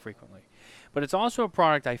still pretty frequently. But it's also a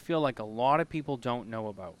product I feel like a lot of people don't know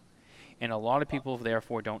about. And a lot of people,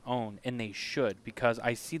 therefore, don't own. And they should, because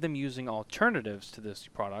I see them using alternatives to this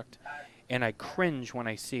product. And I cringe when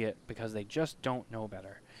I see it because they just don't know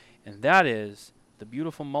better. And that is the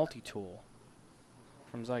beautiful multi-tool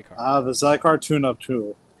from Zycar. The Zycar tune-up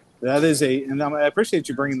tool. That is and I appreciate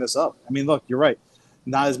you bringing this up. I mean, look, you're right.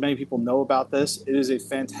 Not as many people know about this. It is a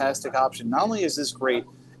fantastic option. Not only is this great,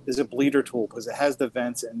 is a bleeder tool because it has the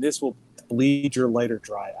vents, and this will bleed your lighter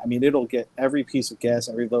dry. I mean, it'll get every piece of gas,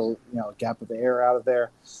 every little gap of air out of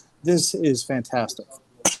there. This is fantastic.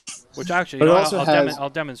 Which actually, I'll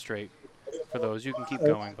demonstrate for those. You can keep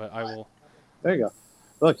going, but I will. There you go.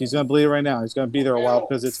 Look, he's going to bleed it right now. He's going to be there a while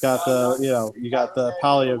because it's got the, you got the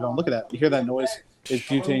polio going. Look at that. You hear that noise? It's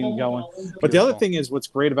butane going. But the other thing is what's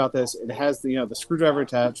great about this, it has the, the screwdriver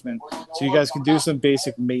attachment. So you guys can do some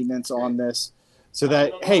basic maintenance on this. So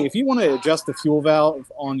that, hey, if you want to adjust the fuel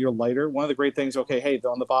valve on your lighter, one of the great things, okay, hey,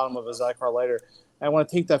 on the bottom of a Zycar lighter, I want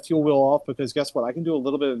to take that fuel wheel off because guess what? I can do a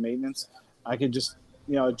little bit of maintenance. I can just,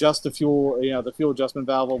 adjust the fuel, the fuel adjustment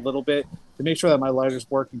valve a little bit to make sure that my lighter's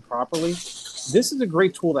working properly. This is a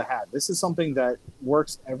great tool to have. This is something that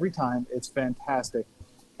works every time. It's fantastic.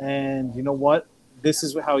 And you know what? This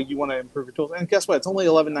is how you want to improve your tools. And guess what? It's only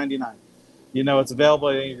 $11.99. It's available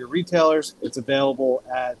at any of your retailers. It's available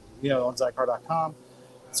at, on Zycar.com.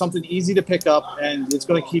 Something easy to pick up, and it's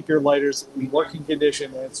going to keep your lighters in working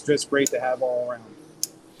condition, and it's just great to have all around.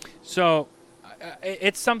 So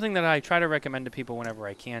it's something that I try to recommend to people whenever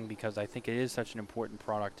I can because I think it is such an important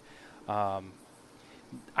product.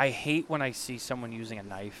 I hate when I see someone using a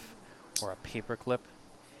knife or a paper clip,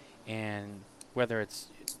 and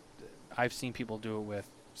I've seen people do it with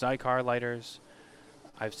Zycar lighters.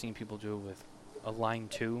 I've seen people do it with a Line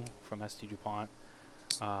 2 from ST DuPont.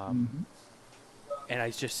 And I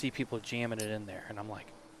just see people jamming it in there, and I'm like,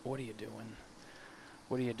 what are you doing?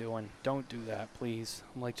 What are you doing? Don't do that, please.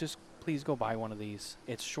 I'm like, just please go buy one of these.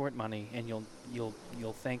 It's short money, and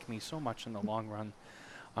you'll thank me so much in the long run.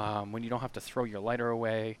 When you don't have to throw your lighter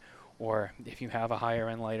away, or if you have a higher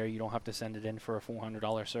end lighter, you don't have to send it in for a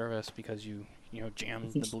 $400 service because you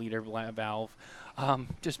jammed the bleeder valve.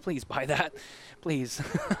 Just please buy that, please.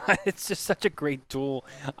 It's just such a great tool.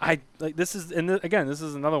 This is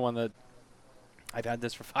another one that I've had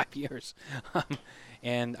this for 5 years,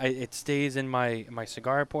 and it stays in my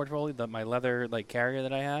cigar portfolio, my leather carrier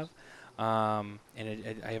that I have. And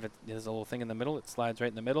I have there's a little thing in the middle. It slides right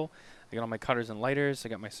in the middle. I got all my cutters and lighters. I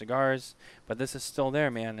got my cigars, but this is still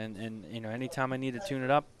there, man. And anytime I need to tune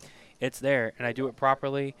it up, it's there, and I do it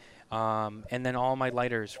properly. And then all my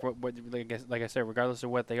lighters, like I said, regardless of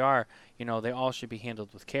what they are, they all should be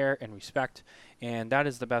handled with care and respect, and that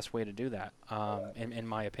is the best way to do that, in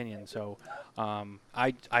my opinion. So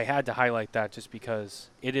I had to highlight that just because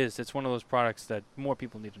it's one of those products that more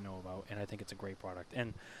people need to know about, and I think it's a great product.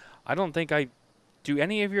 And I don't think do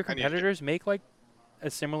any of your competitors make a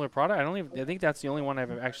similar product? I think that's the only one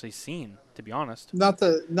I've actually seen, to be honest. Not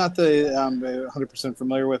the 100%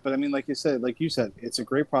 familiar with, but I mean, like you said, it's a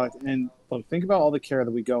great product. And look, think about all the care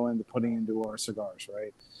that we go into putting into our cigars,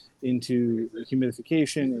 right? Into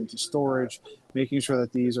humidification, into storage, making sure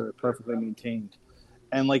that these are perfectly maintained.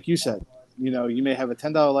 And like you said, you may have a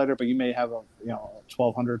 $10 lighter, but you may have a $1,200,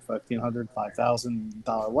 $1,500,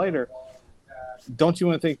 $5,000 lighter. Don't you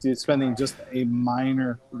want to think that spending just a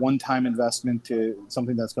minor one-time investment to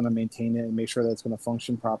something that's going to maintain it and make sure that it's going to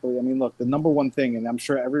function properly? I mean, look, the number one thing, and I'm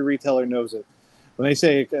sure every retailer knows it, when they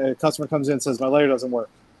say a customer comes in and says, my lighter doesn't work,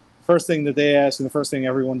 first thing that they ask and the first thing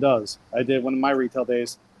everyone does, I did one of my retail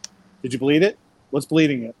days, did you bleed it? What's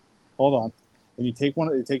bleeding it? Hold on. And you take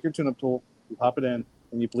your tune-up tool, you pop it in,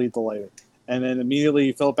 and you bleed the lighter. and then immediately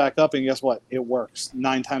you fill it back up, and guess what? It works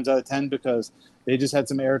 9 times out of 10 because they just had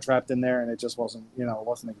some air trapped in there, and it just wasn't, it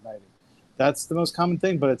wasn't igniting. That's the most common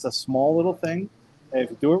thing, but it's a small little thing. And if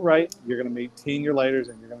you do it right, you're going to maintain your lighters,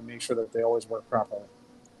 and you're going to make sure that they always work properly.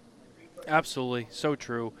 Absolutely. So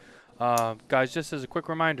true. Guys, just as a quick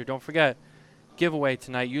reminder, don't forget, giveaway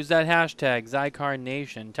tonight. Use that hashtag,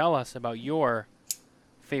 ZycarNation. Tell us about your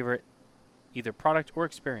favorite either product or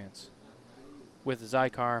experience with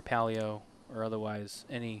Zycar, Paleo, or otherwise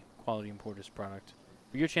any quality importer's product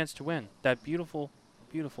for your chance to win that beautiful,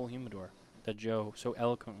 beautiful humidor that Joe so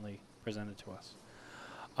eloquently presented to us.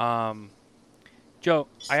 Joe,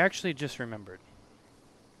 I actually just remembered.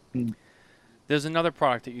 There's another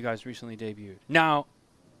product that you guys recently debuted. Now,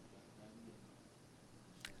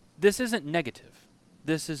 this isn't negative.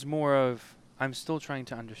 This is more of, I'm still trying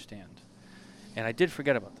to understand. And I did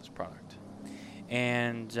forget about this product.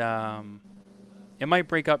 And it might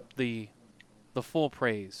break up the full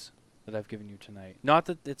praise that I've given you tonight. Not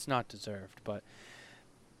that it's not deserved, but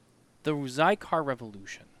the Zycar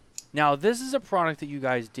Revolution. Now, this is a product that you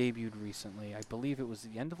guys debuted recently. I believe it was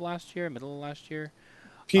the end of last year, middle of last year.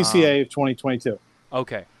 PCA of 2022.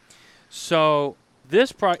 Okay. So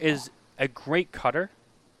this product is a great cutter,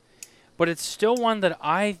 but it's still one that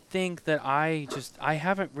I think that I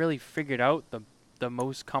haven't really figured out the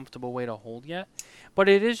most comfortable way to hold yet. But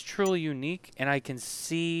it is truly unique, and I can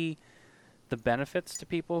see the benefits to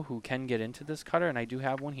people who can get into this cutter, and I do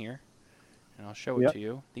have one here. And I'll show it to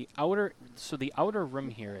you. The outer rim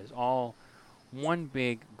here is all one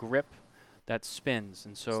big grip that spins.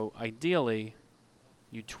 And so ideally,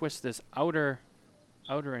 you twist this outer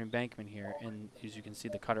embankment here, and as you can see,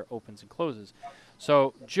 the cutter opens and closes.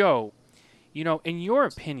 So, Joe, in your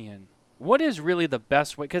opinion, what is really the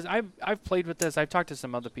best way? Because I've played with this. I've talked to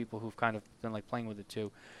some other people who've kind of been like playing with it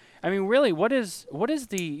too. I mean, really, what is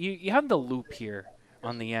the you have the loop here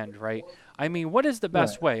on the end, right? I mean, what is the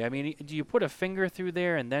best way? I mean, do you put a finger through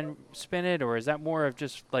there and then spin it, or is that more of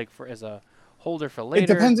just like as a holder for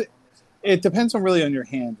later? It depends on your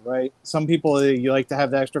hand, right? Some people, you like to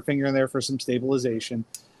have the extra finger in there for some stabilization.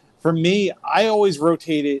 For me, I always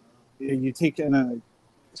rotate it. You take you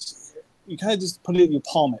kind of just put it, you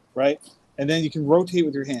palm it, right? And then you can rotate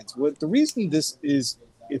with your hands. The reason this is,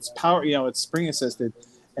 it's power, it's spring assisted,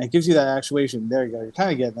 and it gives you that actuation. There you go. You're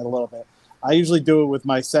kind of getting it a little bit. I usually do it with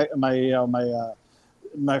my first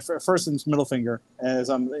and middle finger as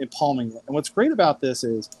I'm palming it. And what's great about this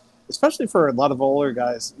is, especially for a lot of older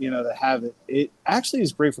guys, that have it, it actually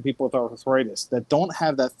is great for people with arthritis that don't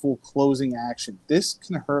have that full closing action. This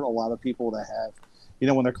can hurt a lot of people that have,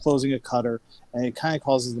 when they're closing a cutter, and it kind of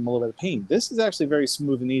causes them a little bit of pain. This is actually very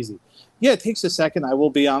smooth and easy. Yeah, it takes a second. I will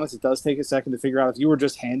be honest, it does take a second to figure out. If you were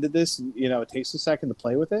just handed this, it takes a second to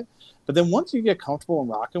play with it. But then once you get comfortable and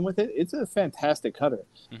rocking with it, it's a fantastic cutter.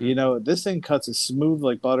 Mm-hmm. This thing cuts as smooth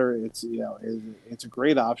like butter. It's it's a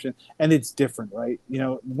great option, and it's different, right?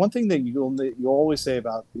 One thing that you always say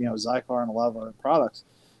about Zycar and a lot of our products,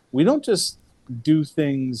 we don't just do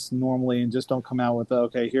things normally and just don't come out with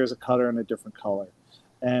here's a cutter in a different color,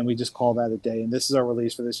 and we just call that a day. And this is our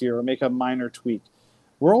release for this year, or make a minor tweak.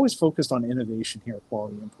 We're always focused on innovation here at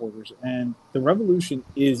Quality Importers, and the Revolution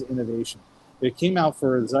is innovation. It came out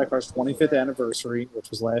for Zycar's 25th anniversary,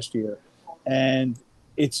 which was last year, and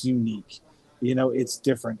it's unique. It's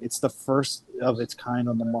different. It's the first of its kind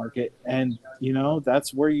on the market, and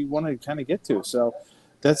that's where you want to kind of get to. So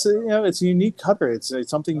that's it's a unique cutter. It's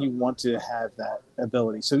something you want to have that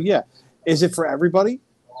ability. So yeah, is it for everybody?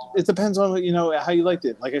 It depends on how you liked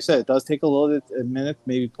it. Like I said, it does take a minute,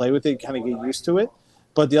 maybe play with it, kind of get used to it.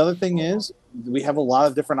 But the other thing is, we have a lot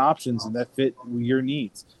of different options that fit your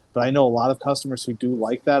needs. But I know a lot of customers who do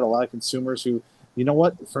like that, a lot of consumers who,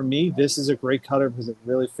 for me, this is a great cutter because it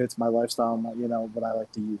really fits my lifestyle and, what I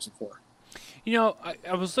like to use it for.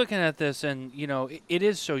 I was looking at this, and, it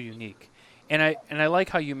is so unique. And I like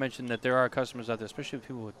how you mentioned that there are customers out there, especially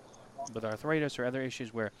people with arthritis or other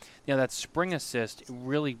issues where, that spring assist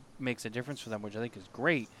really makes a difference for them, which I think is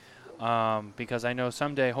great. Because I know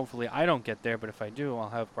someday, hopefully, I don't get there, but if I do, I'll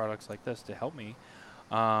have products like this to help me.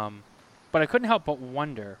 But I couldn't help but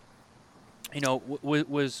wonder,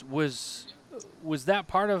 was that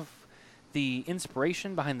part of the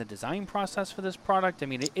inspiration behind the design process for this product? I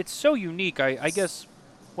mean, it's so unique. I guess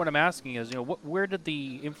what I'm asking is, where did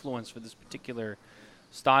the influence for this particular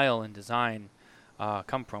style and design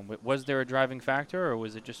come from? Was there a driving factor, or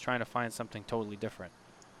was it just trying to find something totally different?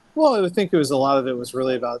 Well, I think a lot of it was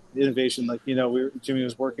really about innovation. Like, Jimmy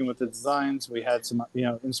was working with the designs. We had some,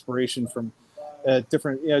 inspiration from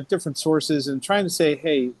different sources, and trying to say,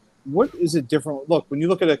 hey, what is it different? Look, when you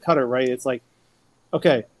look at a cutter, right, it's like,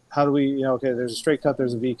 okay, how do we, okay, there's a straight cut,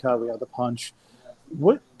 there's a V cut, we got the punch.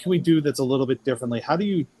 What can we do that's a little bit differently? How do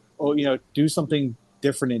you, do something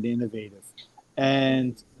different and innovative?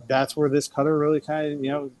 And that's where this cutter really kind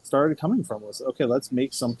of, started coming from was, okay, let's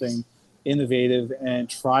make something innovative and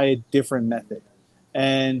try a different method.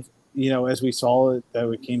 And, as we saw it, that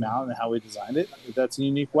it came out and how we designed it, that's a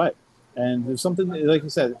unique way. And there's something, like you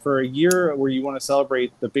said, for a year where you want to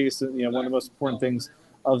celebrate the biggest, one of the most important things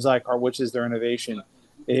of Zycar, which is their innovation,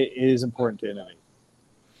 it is important to innovate.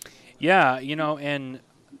 Yeah, and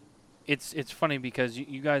it's funny because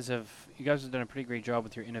you guys have done a pretty great job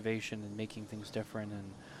with your innovation and making things different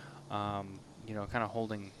and kind of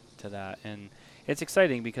holding to that. And it's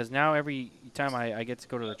exciting because now every time I get to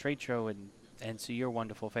go to the trade show and see your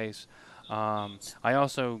wonderful face, I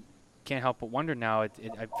also can't help but wonder now. I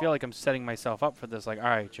feel like I'm setting myself up for this. Like, all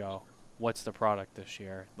right, Joe, what's the product this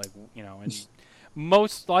year? Like, and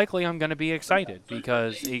most likely I'm going to be excited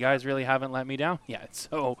because you guys really haven't let me down yet.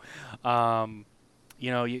 So,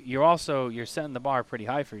 you're setting the bar pretty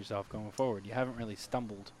high for yourself going forward. You haven't really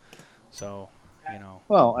stumbled. So,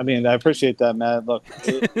 Well, I mean, I appreciate that, Matt. Look,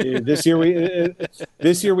 this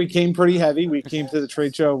year we came pretty heavy. We came to the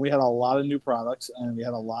trade show. We had a lot of new products, and we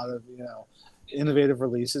had a lot of innovative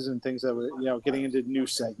releases and things that were getting into new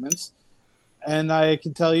segments. And I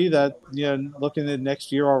can tell you that looking at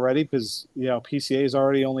next year already, because PCA is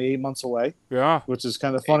already only 8 months away. Yeah, which is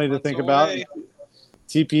kind of funny to think about.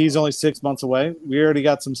 TP is only 6 months away. We already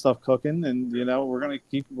got some stuff cooking, and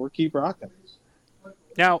we're keep rocking.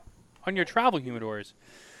 Now, on your travel humidors,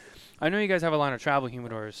 I know you guys have a line of travel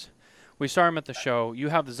humidors. We saw them at the show. You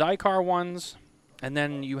have the Zycar ones, and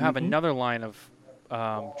then you have another line of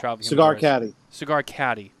travel humidors. Cigar Caddy. Cigar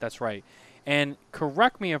Caddy, that's right. And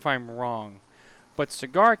correct me if I'm wrong, but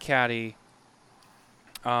Cigar Caddy,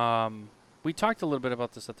 we talked a little bit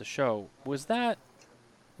about this at the show. Was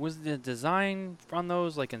the design on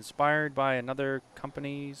those like inspired by another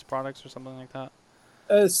company's products or something like that?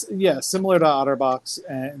 Yeah, similar to Otterbox,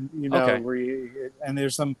 and Okay. and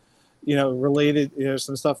there's some, related. There's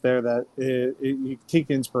some stuff there that you take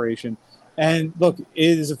inspiration. And look,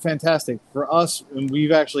 it is a fantastic for us, and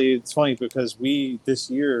we've actually. It's funny because we this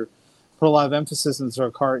year put a lot of emphasis in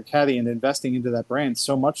our Caddy and investing into that brand.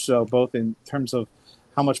 So much so, both in terms of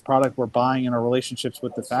how much product we're buying and our relationships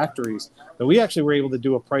with the factories, that we actually were able to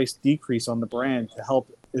do a price decrease on the brand to help,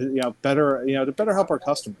 better help our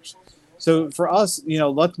customers. So for us,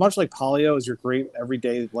 much like Polio is your great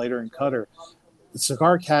everyday lighter and cutter, the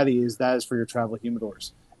Cigar Caddy is for your travel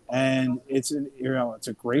humidors, and it's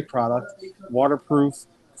a great product, waterproof,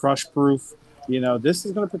 crush proof. This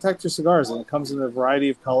is going to protect your cigars, and it comes in a variety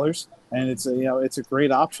of colors, and it's a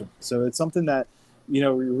great option. So it's something that we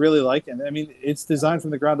really like, and I mean it's designed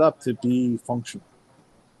from the ground up to be functional.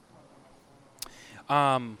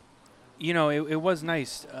 It was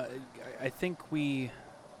nice. I think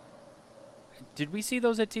did we see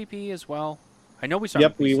those at TPE as well? I know we saw.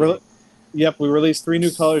 Yep, we released 3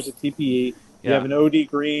 new colors at TPE. You have an OD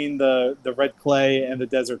green, the red clay, and the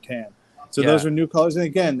desert tan. So those are new colors. And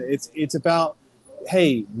again, it's about,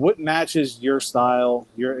 hey, what matches your style?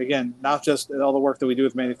 Again, not just all the work that we do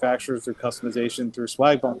with manufacturers through customization, through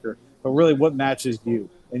Swag Bunker, but really what matches you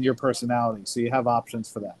and your personality. So you have options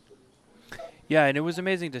for that. Yeah, and it was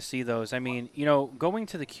amazing to see those. I mean, going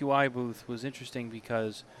to the QI booth was interesting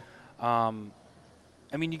because,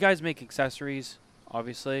 you guys make accessories,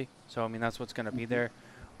 obviously. So, that's what's going to be there.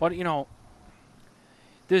 But,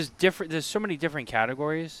 there's so many different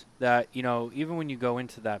categories that, even when you go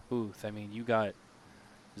into that booth, you got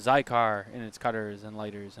Zycar and its cutters and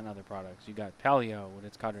lighters and other products. You got Paleo with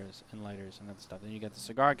its cutters and lighters and other stuff. Then you got the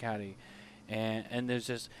Cigar Caddy. And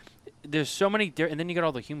there's so many, and then you got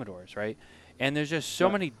all the humidors, right? And there's just so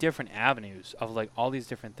many different avenues of like all these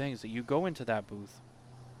different things that you go into that booth.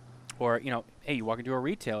 Or, hey, you walk into a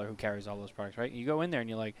retailer who carries all those products, right? You go in there and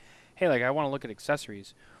you're like, hey, I want to look at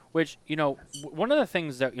accessories. Which, one of the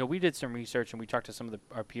things that, we did some research and we talked to some of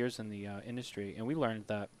our peers in the industry, and we learned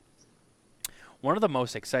that one of the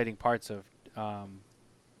most exciting parts of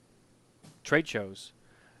trade shows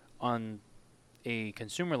on a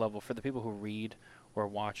consumer level for the people who read or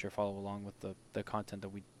watch or follow along with the content that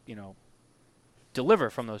we, deliver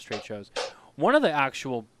from those trade shows, one of the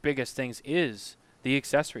actual biggest things is the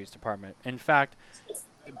accessories department. In fact,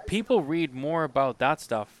 people read more about that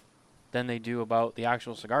stuff than they do about the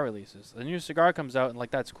actual cigar releases. The new cigar comes out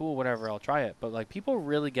and that's cool, whatever, I'll try it. But people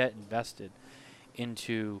really get invested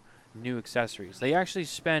into new accessories. They actually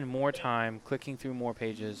spend more time clicking through more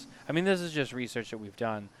pages. This is just research that we've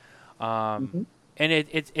done. And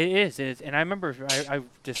it is. And I remember I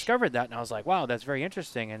discovered that and I was like, wow, that's very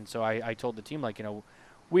interesting. And so I told the team,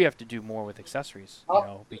 we have to do more with accessories,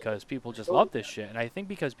 because people just love this shit. And I think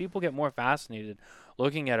because people get more fascinated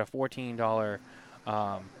looking at a $14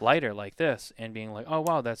 lighter like this and being like, oh,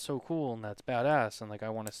 wow, that's so cool and that's badass. And, like, I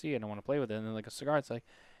want to see it and I want to play with it. And then, like, a cigar, it's like,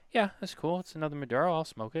 yeah, that's cool. It's another Maduro. I'll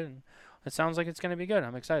smoke it. And it sounds like it's going to be good.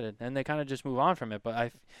 I'm excited. And they kind of just move on from it.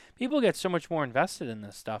 But people get so much more invested in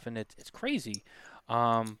this stuff, and it's crazy.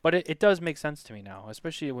 But it does make sense to me now,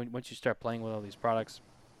 especially once you start playing with all these products.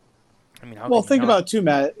 I mean, think about it too,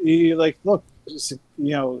 Matt. Look,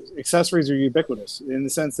 accessories are ubiquitous in the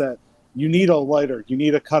sense that you need a lighter, you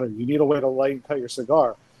need a cutter, you need a way to light and cut your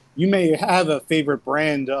cigar. You may have a favorite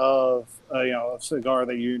brand of a cigar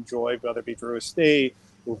that you enjoy, whether it be Drew Estate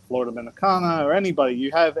or Florida Dominicana or anybody.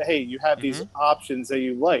 You have these options that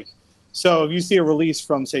you like. So if you see a release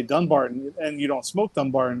from, say, Dunbarton, and you don't smoke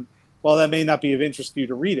Dunbarton, well, that may not be of interest to you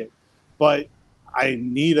to read it, but I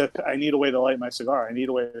need a way to light my cigar. I need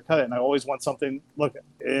a way to cut it, and I always want something. Look,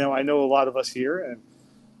 I know a lot of us here, and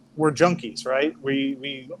we're junkies, right?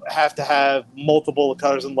 We have to have multiple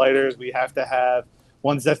cutters and lighters. We have to have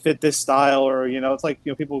ones that fit this style, or it's like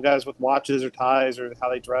guys with watches or ties or how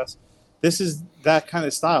they dress. This is that kind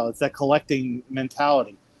of style. It's that collecting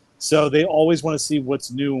mentality. So they always want to see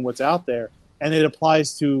what's new and what's out there, and it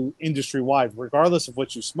applies to industry wide. Regardless of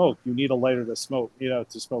what you smoke, you need a lighter to smoke, to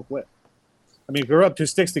smoke with. I mean, we're up two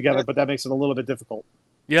sticks together, but that makes it a little bit difficult.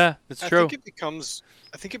 Yeah, that's true. I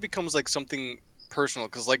think it becomes like something personal,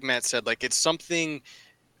 because like Matt said, like it's something,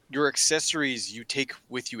 your accessories you take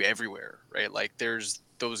with you everywhere, right? Like there's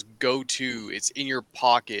those go-to, it's in your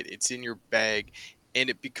pocket, it's in your bag, and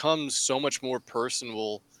it becomes so much more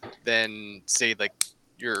personal than, say, like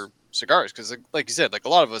your cigars, because like you said, like a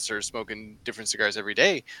lot of us are smoking different cigars every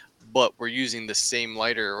day, but we're using the same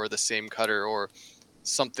lighter or the same cutter or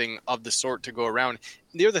something of the sort to go around.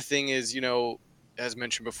 The other thing is, as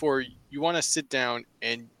mentioned before, you want to sit down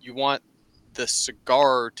and you want the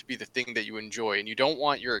cigar to be the thing that you enjoy, and you don't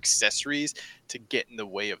want your accessories to get in the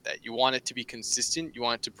way of that. You want it to be consistent, you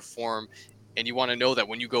want it to perform, and you want to know that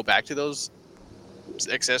when you go back to those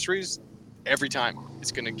accessories, every time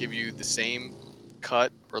it's going to give you the same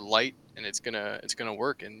cut or light, and it's gonna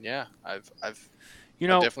work. And yeah, I've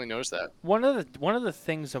definitely noticed that. One of the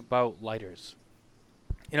things about lighters,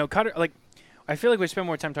 cutter, like, I feel like we spend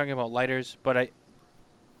more time talking about lighters, but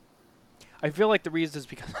I feel like the reason is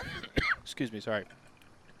because excuse me, sorry,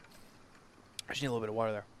 I just need a little bit of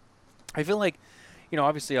water there. I feel like,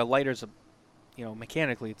 obviously a lighter's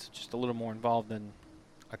mechanically it's just a little more involved than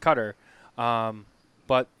a cutter,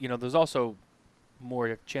 but there's also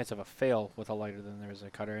more chance of a fail with a lighter than there is a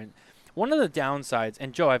cutter. And one of the downsides,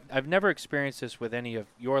 and Joe, I've never experienced this with any of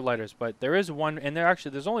your lighters, but there is one, and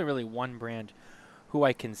there's only really one brand who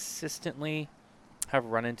I consistently have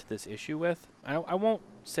run into this issue with. I won't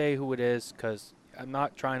say who it is because I'm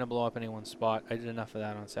not trying to blow up anyone's spot. I did enough of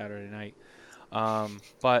that on Saturday night.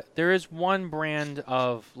 But there is one brand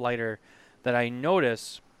of lighter that I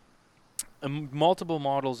notice, multiple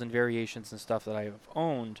models and variations and stuff that I have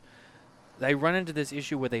owned, that I run into this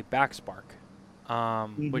issue with a back spark,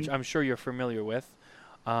 which I'm sure you're familiar with.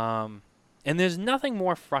 And there's nothing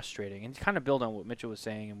more frustrating, and to kind of build on what Mitchell was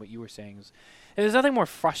saying and what you were saying, is there's nothing more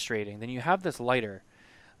frustrating than you have this lighter,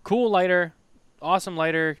 cool lighter, awesome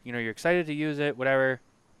lighter, you're excited to use it, whatever,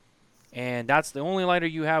 and that's the only lighter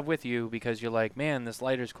you have with you because you're like, man, this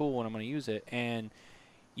lighter's cool and I'm going to use it, and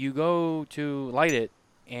you go to light it,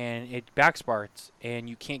 and it back sparks, and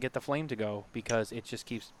you can't get the flame to go because it just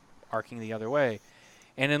keeps arcing the other way.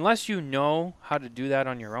 And unless you know how to do that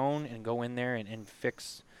on your own and go in there and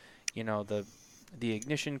fix the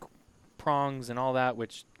ignition prongs and all that,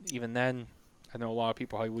 which even then I know a lot of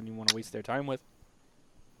people probably wouldn't even want to waste their time with,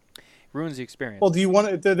 ruins the experience. Well, do you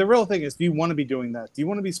want to, the real thing is, do you want to be doing that? Do you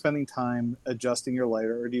want to be spending time adjusting your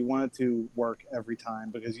lighter, or do you want it to work every time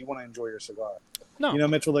because you want to enjoy your cigar? No.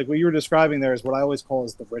 Mitchell, like what you were describing there is what I always call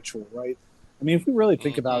is the ritual, right? I mean, if we really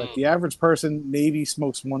think about it, the average person maybe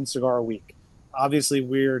smokes one cigar a week. Obviously,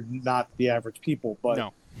 we're not the average people, but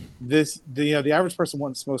no. The average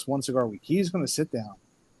person smokes one cigar a week. He's going to sit down.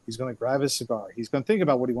 He's going to grab his cigar. He's going to think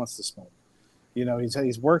about what he wants to smoke.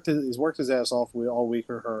 He's worked his ass off all week,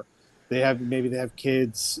 or her. They have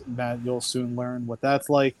kids. Matt, you'll soon learn what that's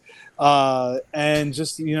like. And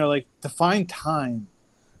just like to find time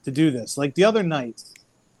to do this. Like the other night,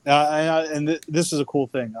 this is a cool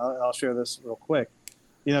thing. I'll share this real quick.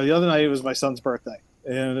 The other night it was my son's birthday,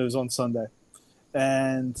 and it was on Sunday,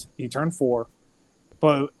 and he turned 4.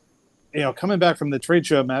 But coming back from the trade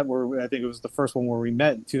show, Matt, where I think it was the first one where we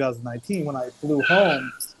met in 2019, when I flew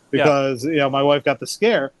home because my wife got the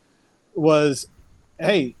scare, was,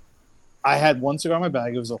 hey, I had one cigar in my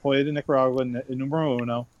bag. It was a Hoya de Nicaragua numero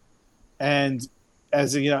uno. And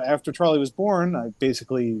as you know, after Charlie was born, I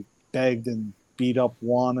basically begged and beat up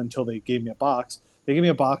Juan until they gave me a box. They gave me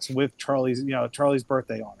a box with Charlie's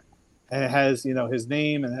birthday on it, and it has his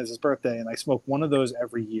name and it has his birthday. And I smoke one of those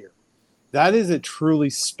every year. That is a truly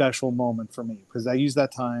special moment for me because I use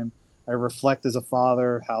that time. I reflect as a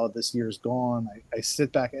father how this year's gone. I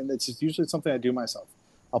sit back and it's usually something I do myself.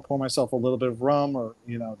 I'll pour myself a little bit of rum or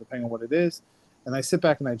depending on what it is, and I sit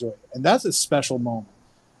back and I enjoy it. And that's a special moment.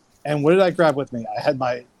 And what did I grab with me? I had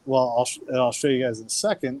I'll show you guys in a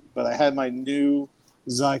second, but I had my new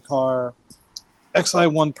Zycar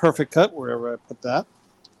XI1 Perfect Cut, wherever I put that,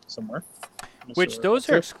 somewhere. Which those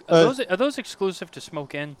are those exclusive to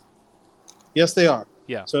Smokin? Yes, they are.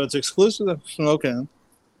 Yeah. So it's exclusive to Smokin.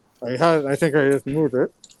 I think I just moved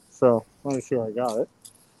it, so let me see where I got it.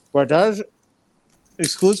 But that's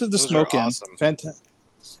exclusive to Smokin. Awesome. Fantastic.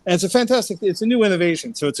 And it's a new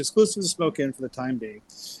innovation, so it's exclusive to Smokin for the time being.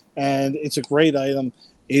 And it's a great item.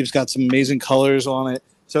 Abe's got some amazing colors on it,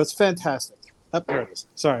 so it's fantastic. There it is.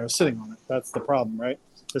 Sorry, I was sitting on it. That's the problem, right?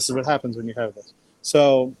 This is what happens when you have this.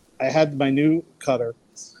 So I had my new cutter,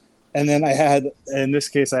 and then in this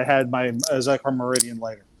case, I had my Zycar Meridian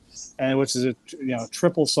lighter, and which is a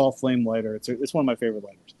triple salt flame lighter. It's one of my favorite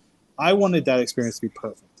lighters. I wanted that experience to be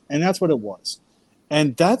perfect, and that's what it was.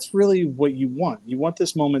 And that's really what you want. You want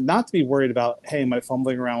this moment not to be worried about, hey, am I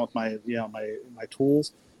fumbling around with my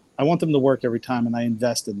tools? I want them to work every time, and I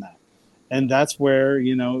invest in that. And that's where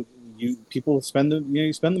people spend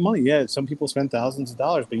you spend the money. Yeah, some people spend thousands of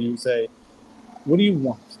dollars, but you say, what do you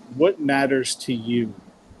want? What matters to you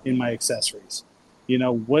in my accessories?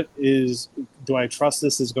 Do I trust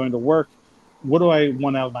this is going to work? What do I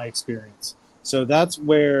want out of my experience? So that's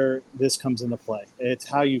where this comes into play. It's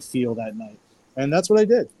how you feel that night. And that's what I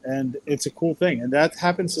did. And it's a cool thing. And that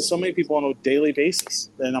happens to so many people on a daily basis.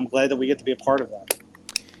 And I'm glad that we get to be a part of that.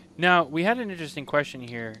 Now, we had an interesting question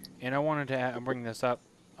here, and I wanted to bring this up.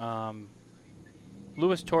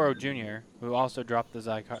 Louis Toro Jr., who also dropped the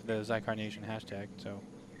Zycar Nation hashtag. So,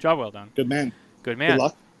 job well done. Good man. Good man. Good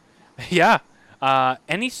luck. Yeah.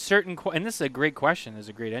 Any certain and this is a great question. This is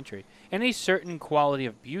a great entry. Any certain quality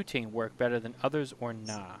of butane work better than others or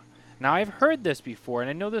nah? Now, I've heard this before, and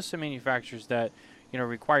I know there's some manufacturers that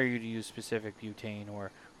require you to use specific butane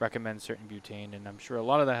or recommend certain butane, and I'm sure a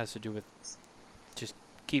lot of that has to do with just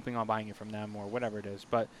keeping on buying it from them or whatever it is.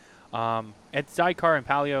 But at Zycar and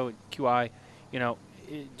Paleo QI,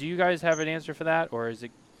 do you guys have an answer for that, or is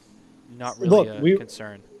it not really a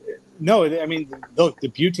concern? No, I mean, look, the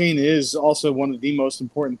butane is also one of the most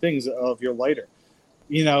important things of your lighter.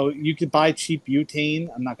 You could buy cheap butane.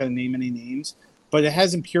 I'm not going to name any names, but it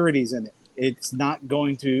has impurities in it. It's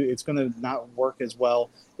going to not work as well.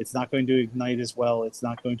 It's not going to ignite as well. It's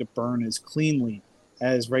not going to burn as cleanly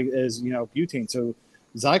as butane. So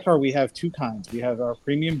Zycar, we have two kinds. We have our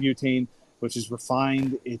premium butane, which is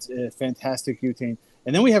refined. It's a fantastic butane.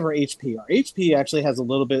 And then we have our HP. Our HP actually has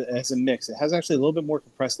a mix. It has actually a little bit more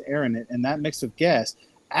compressed air in it, and that mix of gas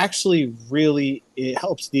actually it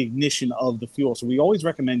helps the ignition of the fuel. So we always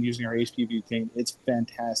recommend using our HP butane. It's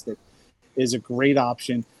fantastic. It is a great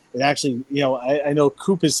option. It actually, I know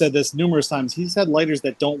Coop has said this numerous times. He's had lighters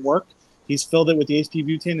that don't work. He's filled it with the HP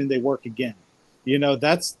butane, and they work again.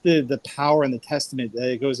 That's the power and the testament that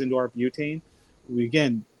it goes into our butane.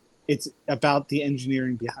 Again, it's about the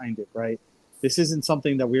engineering behind it, right? This isn't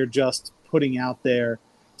something that we're just putting out there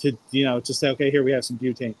to say, okay, here we have some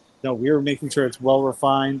butane. No, we're making sure it's well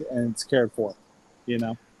refined and it's cared for.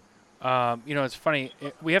 It's funny.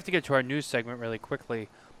 We have to get to our news segment really quickly,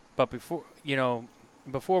 but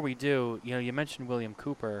before we do, you mentioned William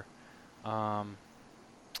Cooper, and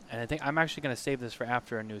I think I'm actually going to save this for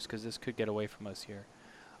after our news because this could get away from us here.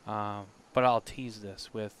 But I'll tease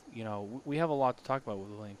this with we have a lot to talk about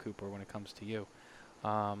with William Cooper when it comes to you.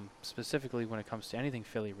 Specifically when it comes to anything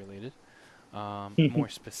Philly related, more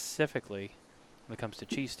specifically when it comes to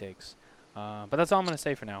cheesesteaks. But that's all I'm going to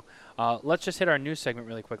say for now. Let's just hit our news segment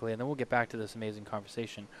really quickly, and then we'll get back to this amazing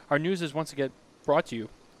conversation. Our news is once again brought to you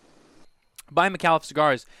by McAuliffe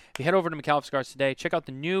Cigars. If you head over to McAuliffe Cigars today, check out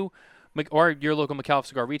the new, or your local McAuliffe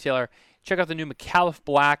cigar retailer, check out the new McAuliffe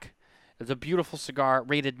Black. It's a beautiful cigar,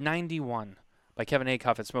 rated 91 by Kevin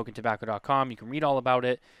Acuff at SmokingTobacco.com. You can read all about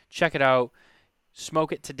it. Check it out.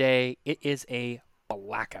 Smoke it today. It is a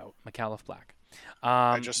blackout, McAuliffe Black.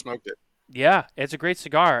 I just smoked it. Yeah, it's a great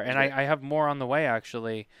cigar, and I have more on the way,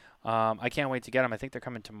 actually. I can't wait to get them. I think they're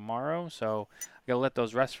coming tomorrow, so I got to let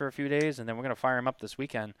those rest for a few days, and then we're going to fire them up this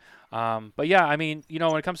weekend. But, yeah, I mean,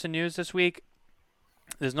 when it comes to news this week,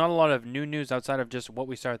 there's not a lot of new news outside of just what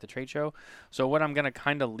we saw at the trade show. So what I'm going to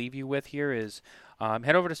kind of leave you with here is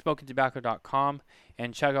head over to SmokinTobacco.com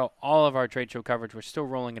and check out all of our trade show coverage. We're still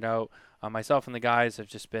rolling it out. Myself and the guys have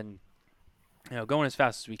just been going as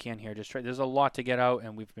fast as we can here. There's a lot to get out,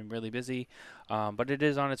 and we've been really busy, but it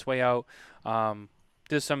is on its way out.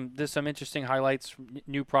 There's some interesting highlights,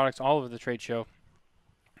 new products all over the trade show.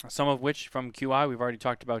 Some of which from QI we've already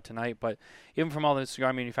talked about tonight, but even from all the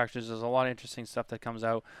cigar manufacturers, there's a lot of interesting stuff that comes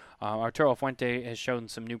out. Arturo Fuente has shown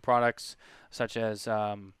some new products, such as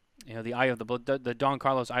the Eye of the Bull, the Don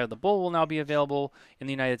Carlos Eye of the Bull will now be available in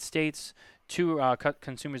the United States to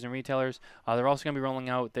consumers and retailers. They're also going to be rolling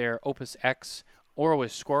out their Opus X Oro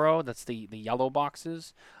Oscuro. That's the yellow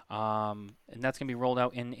boxes. And that's going to be rolled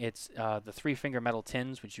out in its the 3-finger metal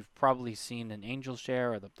tins, which you've probably seen in Angel's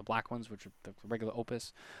Share, or the black ones, which are the regular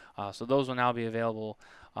Opus. So those will now be available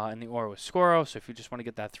in the Oro Oscuro. So if you just want to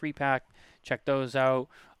get that 3-pack, check those out.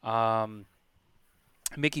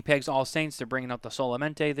 Mickey Peg's All Saints, they're bringing out the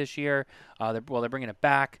Solamente this year. They're bringing it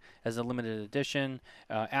back as a limited edition.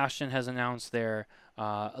 Ashton has announced their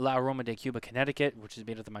La Aroma de Cuba, Connecticut, which is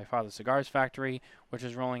made at the My Father's Cigars factory, which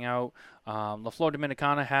is rolling out. La Flor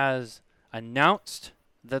Dominicana has announced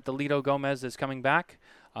that the Lido Gomez is coming back.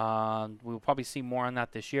 We'll probably see more on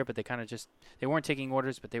that this year, but they weren't taking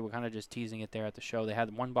orders, but they were kind of just teasing it there at the show. They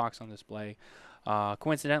had one box on display.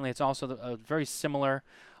 Coincidentally, it's also a very similar,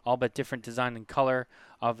 all but different design and color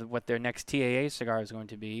of what their next TAA cigar is going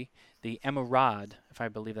to be, the Emerald, if I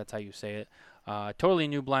believe that's how you say it. Totally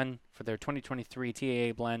new blend for their 2023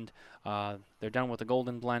 TAA blend. They're done with the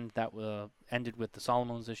golden blend that ended with the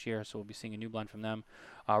Solomons this year, so we'll be seeing a new blend from them.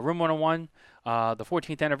 Room 101, the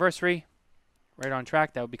 14th anniversary, right on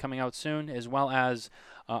track. That will be coming out soon, as well as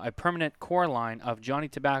a permanent core line of Johnny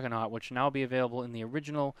Tobacco Knot, which will now be available in the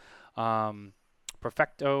original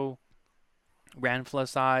Perfecto Ranfla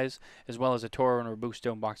size, as well as a Toro and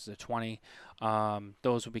Robusto in boxes of 20.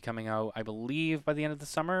 Those will be coming out, I believe, by the end of the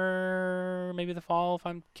summer, maybe the fall,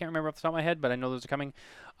 can't remember off the top of my head, but I know those are coming.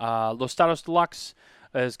 Los Tados Deluxe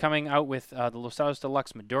is coming out with the Los Tados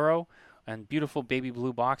Deluxe Maduro and beautiful baby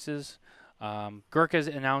blue boxes. Gurkha's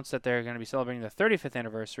announced that they're going to be celebrating the 35th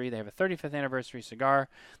anniversary. They have a 35th anniversary cigar,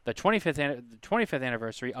 the 25th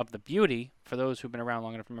anniversary of the Beauty, for those who've been around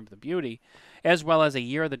long enough to remember the Beauty, as well as a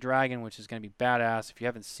Year of the Dragon, which is going to be badass. If you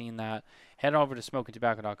haven't seen that, head over to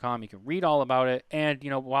SmokingTobacco.com. You can read all about it. And,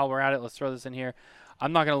 while we're at it, let's throw this in here.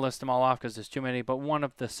 I'm not going to list them all off because there's too many, but one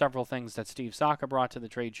of the several things that Steve Saka brought to the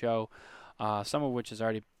trade show, some of which has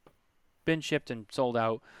already been shipped and sold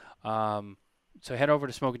out. So head over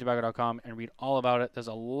to SmokingTobacco.com and read all about it. There's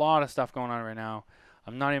a lot of stuff going on right now.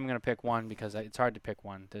 I'm not even going to pick one because it's hard to pick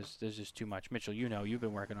one. There's just too much. Mitchell, you've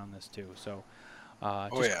been working on this too. So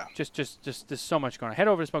just there's so much going on. Head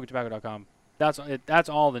over to SmokingTobacco.com. That's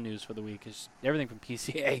all the news for the week. Is everything from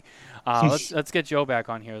PCA. Let's get Joe back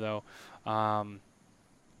on here though.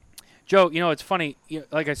 Joe, it's funny.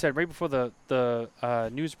 Like I said, right before the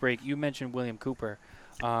news break, you mentioned William Cooper,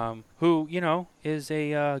 who is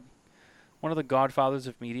one of the godfathers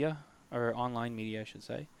of media, or online media, I should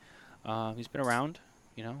say. He's been around.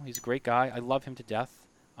 He's a great guy. I love him to death.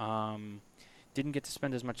 Didn't get to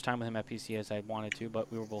spend as much time with him at PCA as I wanted to,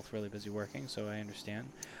 but we were both really busy working, so I understand.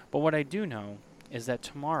 But what I do know is that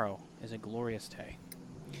tomorrow is a glorious day.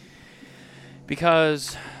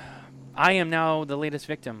 Because I am now the latest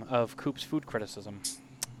victim of Coop's food criticism.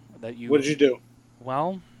 What did you do?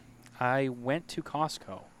 Well, I went to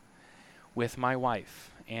Costco with my wife,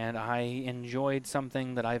 and I enjoyed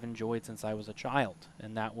something that I've enjoyed since I was a child,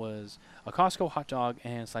 and that was a Costco hot dog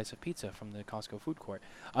and a slice of pizza from the Costco food court.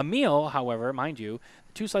 A meal, however, mind you,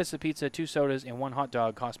 2 slices of pizza, 2 sodas, and 1 hot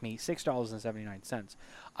dog cost me $6.79.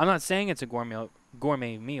 I'm not saying it's a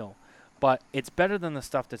gourmet meal, but it's better than the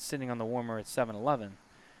stuff that's sitting on the warmer at 7-Eleven.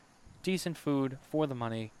 Decent food for the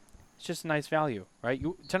money. It's just a nice value, right?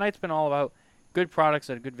 Tonight's been all about good products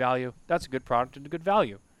at a good value. That's a good product at a good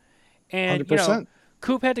value. And 100%.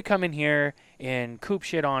 Coop had to come in here and Coop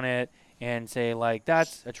shit on it and say, like,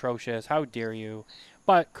 that's atrocious. How dare you?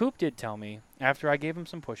 But Coop did tell me, after I gave him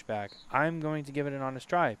some pushback, I'm going to give it an honest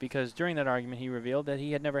try. Because during that argument, he revealed that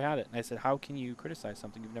he had never had it. And I said, how can you criticize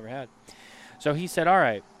something you've never had? So he said, all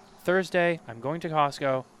right, Thursday, I'm going to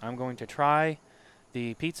Costco. I'm going to try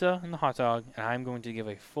the pizza and the hot dog, and I'm going to give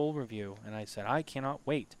a full review. And I said, I cannot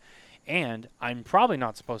wait. And I'm probably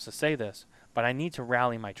not supposed to say this, but I need to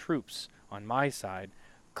rally my troops on my side.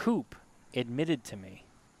 Coop admitted to me.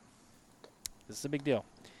 This is a big deal.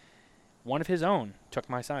 One of his own took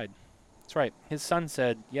my side. That's right. His son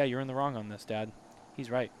said, yeah, you're in the wrong on this, Dad. He's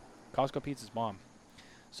right. Costco pizza's bomb.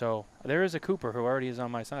 So there is a Cooper who already is on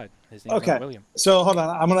my side. His name's Okay. not William. So hold on,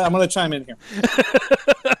 I'm gonna chime in here.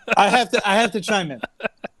 I have to chime in.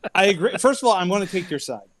 I agree. First of all, I'm going to take your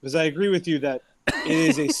side because I agree with you that it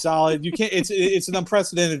is a solid. You can't. It's an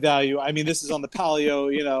unprecedented value. I mean, this is on the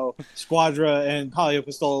Palio, Squadra and Palio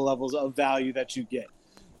Pistola levels of value that you get.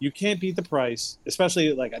 You can't beat the price,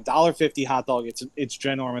 especially like $1.50 hot dog. It's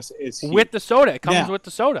ginormous. It's huge. With the soda. It comes with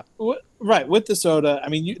the soda. Right, with the soda. I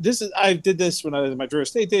mean, I did this when I was in my Drew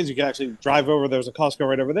Estate days. You could actually drive over. There's a Costco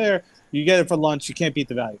right over there. You get it for lunch. You can't beat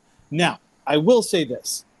the value. Now, I will say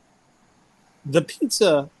this. The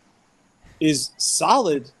pizza is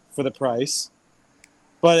solid for the price,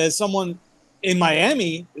 but as someone in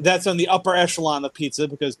Miami, that's on the upper echelon of pizza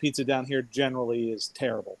because pizza down here generally is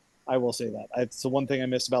terrible. I will say that. It's the one thing I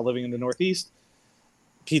miss about living in the Northeast.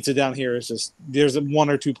 Pizza down here is just, there's one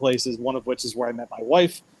or two places, one of which is where I met my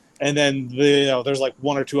wife, and then there's like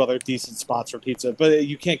one or two other decent spots for pizza, but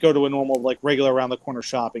you can't go to a normal like regular around the corner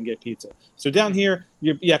shop and get pizza. So down here,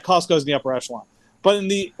 Costco's in the upper echelon, but in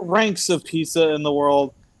the ranks of pizza in the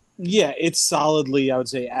world, yeah, it's solidly, I would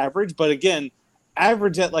say, average. But again,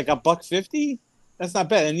 average at like $1.50, that's not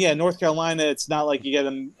bad. And yeah, North Carolina, it's not like you get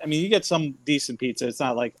them. I mean, you get some decent pizza. It's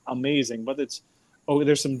not like amazing, but there's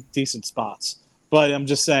some decent spots. But I'm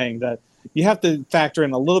just saying that you have to factor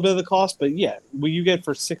in a little bit of the cost. But yeah, what you get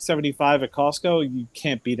for $6.75 at Costco, you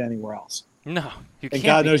can't beat anywhere else. No, you can't. And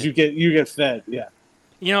God knows you get fed. Yeah.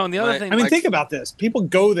 And the other thing. I mean, think about this. People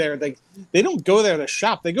go there. They don't go there to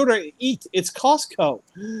shop. They go there to eat. It's Costco.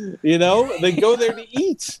 They go there to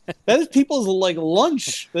eat. That is people's like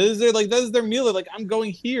lunch. That is their meal. They're like, I'm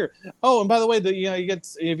going here. Oh, and by the way, you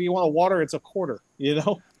get, if you want a water, it's a quarter.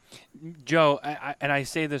 Joe, I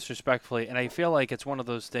say this respectfully, and I feel like it's one of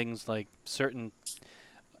those things, like certain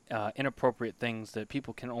inappropriate things that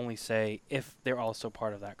people can only say if they're also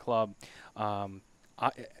part of that club.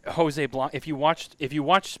 Jose Blanc. If you watched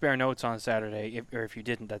Spare Notes on Saturday, or if you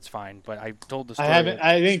didn't, that's fine. But I told the story. I haven't.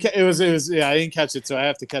 I didn't. It was. I didn't catch it, so I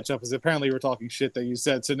have to catch up. Because apparently you were talking shit that you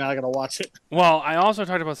said, so now I gotta watch it. Well, I also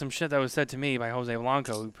talked about some shit that was said to me by Jose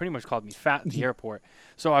Blanco, who pretty much called me fat at the airport.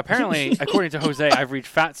 So apparently, according to Jose, I've reached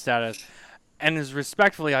fat status. And as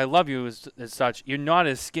respectfully, I love you as such. You're not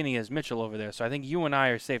as skinny as Mitchell over there. So I think you and I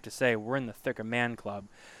are safe to say we're in the thicker man club.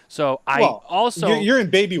 So you're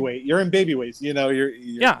in baby weight. You're in baby weight.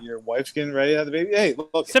 Your wife's getting ready to have the baby. Hey,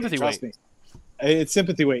 look, sympathy trust weight. Me. It's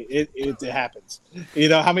sympathy weight. It happens.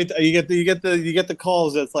 How many you get the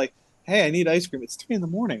calls that's like, hey, I need ice cream. It's 3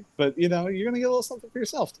 a.m, but you're gonna get a little something for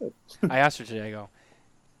yourself too. I asked her today. I go,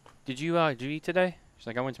 did you eat today? She's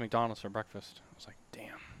like, I went to McDonald's for breakfast. I was like,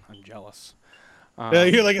 damn, I'm jealous. Yeah,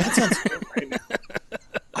 you're like, that sounds good right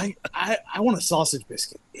now. I want a sausage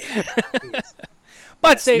biscuit. Yeah,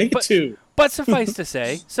 but suffice to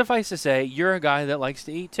say, you're a guy that likes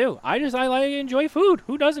to eat too. I enjoy food.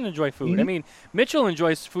 Who doesn't enjoy food? Mm-hmm. I mean, Mitchell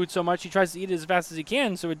enjoys food so much he tries to eat it as fast as he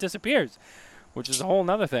can, so it disappears, which is a whole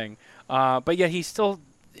nother thing. But yet he still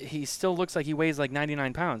looks like he weighs like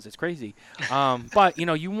 99 pounds. It's crazy. But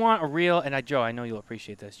you want a real, and Joe, I know you'll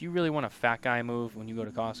appreciate this. You really want a fat guy move when you go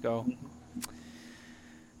to Costco.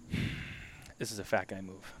 This is a fat guy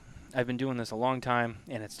move. I've been doing this a long time,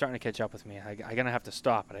 and it's starting to catch up with me. I'm going to have to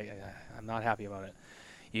stop, but I'm not happy about it.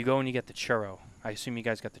 You go and you get the churro. I assume you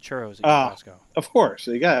guys got the churros at Costco. Of course.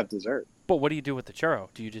 You got to have dessert. But what do you do with the churro?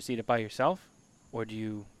 Do you just eat it by yourself, or do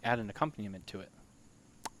you add an accompaniment to it?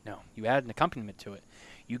 No, you add an accompaniment to it.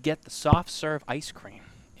 You get the soft serve ice cream,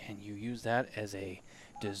 and you use that as a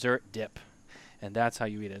dessert dip, and that's how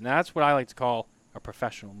you eat it. And that's what I like to call a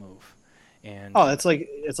professional move. And it's like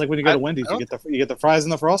when you go to Wendy's, you get the fries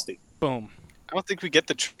and the Frosty. Boom. I don't think we get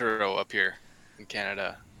the churro up here in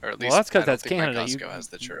Canada, or at least that's because that's Canada. Canada. Costco has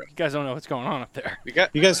the churro. You guys don't know what's going on up there. You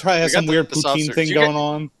guys probably have some weird poutine thing going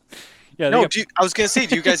on. Yeah. No, I was gonna say,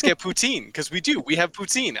 do you guys get poutine? Because we do. We have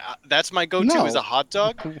poutine. That's my go-to. No. Is a hot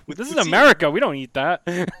dog. With this poutine. is America. We don't eat that.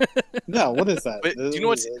 No, what is that? But do you know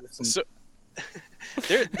what's so?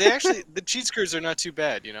 They actually, the cheese curds are not too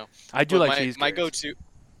bad. I do like cheese curds.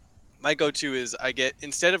 My go-to is I get,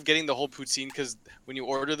 instead of getting the whole poutine, because when you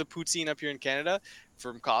order the poutine up here in Canada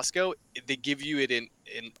from Costco, they give you it in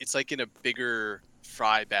it's like in a bigger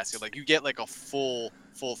fry basket. Like you get like a full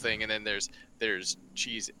thing, and then there's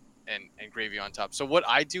cheese and gravy on top. So what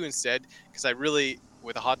I do instead, because I really,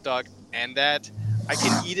 with a hot dog and that, I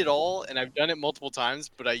can eat it all, and I've done it multiple times,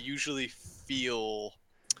 but I usually feel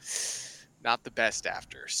not the best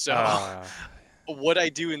after. So what I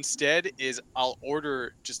do instead is I'll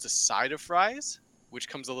order just a side of fries, which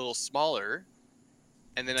comes a little smaller,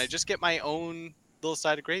 and then I just get my own little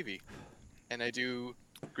side of gravy, and I do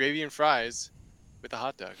gravy and fries with a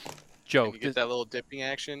hot dog. Joe, and you get that little dipping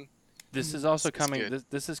action. This is also It's coming. good.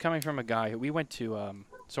 This is coming from a guy. We went to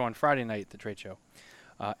so on Friday night at the trade show,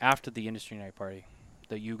 after the industry night party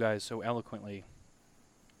that you guys so eloquently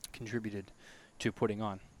contributed to putting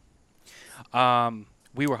on.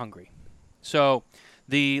 We were hungry, so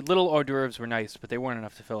the little hors d'oeuvres were nice, but they weren't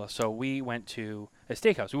enough to fill us. So we went to a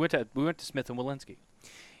steakhouse. We went to Smith and Walensky,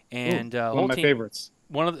 and one of my favorites.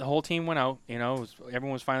 The whole team went out.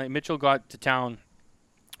 Everyone was finally. Mitchell got to town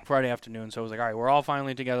Friday afternoon, so it was like, all right, we're all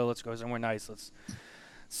finally together. Let's go somewhere nice. Let's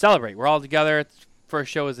celebrate. We're all together. It's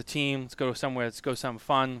first show as a team. Let's go somewhere. Let's go something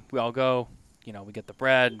fun. We all go. We get the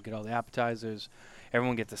bread, get all the appetizers.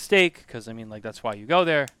 Everyone gets a steak because that's why you go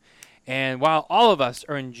there. And while all of us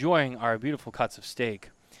are enjoying our beautiful cuts of steak,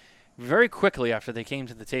 very quickly after they came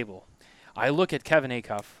to the table, I look at Kevin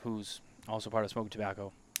Acuff, who's also part of Smokin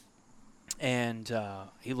Tabacco, and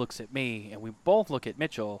he looks at me, and we both look at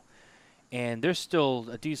Mitchell, and there's still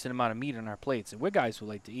a decent amount of meat on our plates, and we're guys who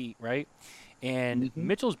like to eat, right? And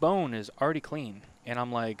Mitchell's bone is already clean, and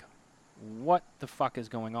I'm like, what the fuck is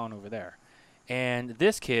going on over there? And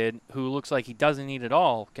this kid, who looks like he doesn't eat at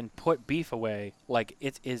all, can put beef away like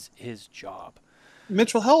it is his job.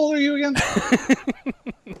 Mitchell, how old are you again?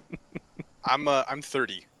 I'm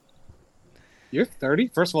 30. You're 30?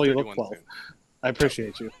 First of all, you look 12. Soon. I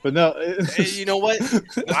appreciate you, but no. Hey, you know what?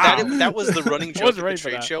 Wow. That was the running joke at the ready for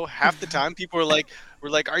trade that. show. Half the time, people were like,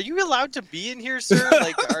 "Are you allowed to be in here, sir?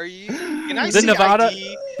 Like, are you? Can I The see Nevada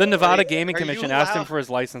ID? Nevada Like, Gaming are you Commission asked him allowed- for his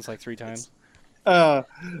license like 3 times. I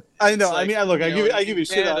know. It's I mean, look, I give you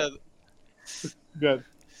shit. Canada, Good.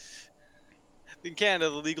 in Canada,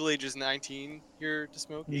 the legal age is 19 here to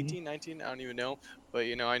smoke. 18, 19, I don't even know. But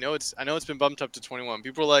I know it's been bumped up to 21.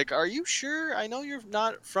 People are like, "Are you sure? I know you're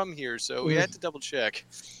not from here, so we had to double check."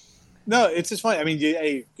 No, it's just funny. I mean,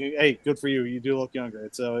 hey, good for you. You do look younger.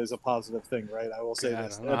 It's a positive thing, right? I will say Yeah, I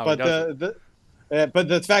this. don't know how But he does but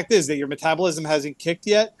the fact is that your metabolism hasn't kicked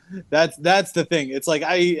yet. That's the thing. It's like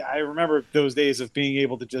I remember those days of being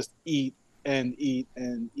able to just eat and eat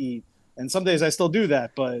and eat. And some days I still do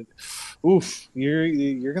that, but oof,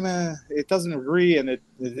 you're gonna. It doesn't agree, and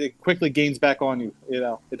it quickly gains back on you.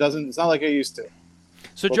 It doesn't. It's not like I used to.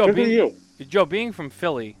 So Well, Joe, good for you. being from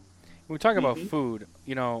Philly, when we talk about food,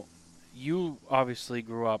 you obviously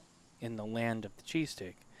grew up in the land of the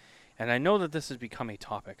cheesesteak. And I know that this has become a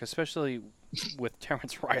topic, especially with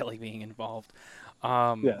Terrence Riley being involved.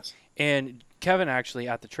 Yes. And Kevin actually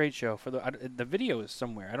at the trade show, for the video is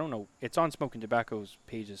somewhere. I don't know. It's on Smokin Tabacco's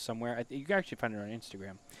pages somewhere. You can actually find it on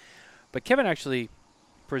Instagram. But Kevin actually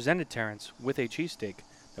presented Terrence with a cheesesteak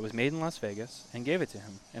that was made in Las Vegas and gave it to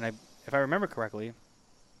him. And if I remember correctly,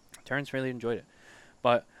 Terrence really enjoyed it.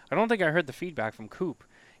 But I don't think I heard the feedback from Coop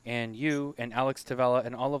and you and Alex Tavella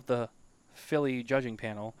and all of the Philly judging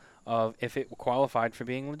panel of if it qualified for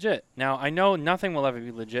being legit. Now, I know nothing will ever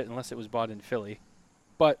be legit unless it was bought in Philly,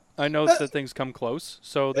 but I know that things come close,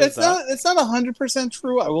 so there's that. It's not 100%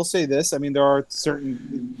 true. I will say this. I mean, there are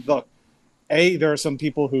certain look. There are some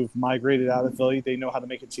people who've migrated out of Philly. They know how to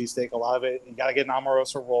make a cheesesteak. A lot of it, you got to get an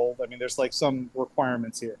Amorosa rolled. I mean, there's like some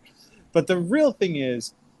requirements here. But the real thing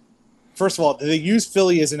is, first of all, they use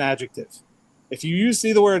Philly as an adjective. If you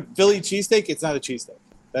see the word Philly cheesesteak, it's not a cheesesteak.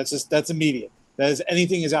 That's immediate. That is,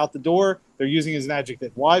 anything is out the door. They're using it as an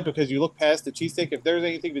adjective. Why? Because you look past the cheesesteak. If there's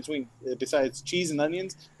anything besides cheese and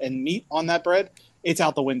onions and meat on that bread, it's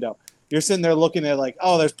out the window. You're sitting there looking at like,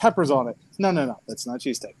 oh, there's peppers on it. No, that's not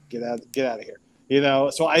cheesesteak. Get out of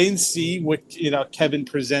here. So I didn't see what Kevin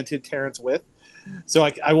presented Terrence with. So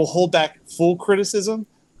I will hold back full criticism,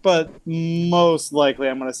 but most likely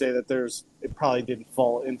I'm going to say that it probably didn't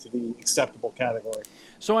fall into the acceptable category.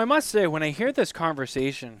 So I must say, when I hear this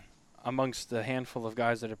conversation amongst the handful of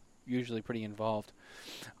guys that are usually pretty involved,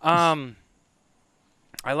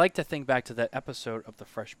 I like to think back to that episode of The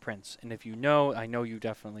Fresh Prince. And if you know, I know you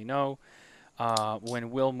definitely know,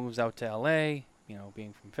 when Will moves out to L.A.,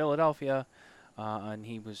 being from Philadelphia, and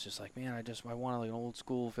he was just like, man, I want like an old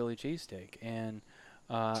school Philly cheesesteak. And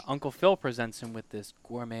Uncle Phil presents him with this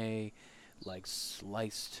gourmet, like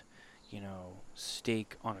sliced,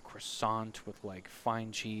 steak on a croissant with like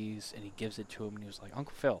fine cheese, and he gives it to him, and he was like,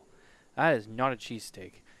 Uncle Phil, that is not a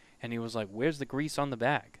cheesesteak. And he was like, where's the grease on the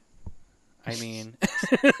bag? I mean,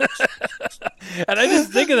 and I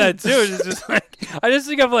just think of that too. It's just like, I just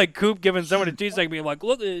think of like Coop giving someone a cheesesteak, being like,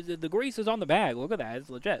 look, the grease is on the bag. Look at that. It's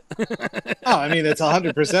legit. Oh, I mean, it's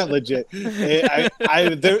 100% legit.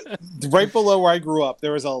 Right below where I grew up,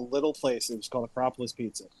 there was a little place. It was called Acropolis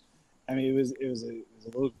Pizza. I mean, it was a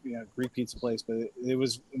little Greek pizza place, but it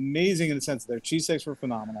was amazing in the sense that their cheesesteaks were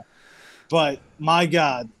phenomenal. But my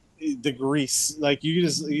God, the grease! Like you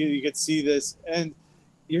could see this, and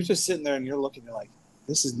you're just sitting there and you're looking, you're like,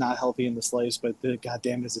 this is not healthy in the slice, but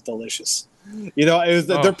goddamn, is it delicious? You know, it was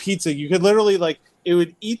their pizza. You could literally it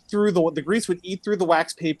would eat through the grease would eat through the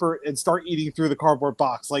wax paper and start eating through the cardboard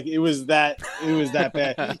box. Like it was that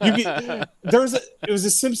bad. It was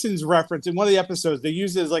a Simpsons reference in one of the episodes. They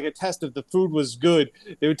used it as like a test if the food was good.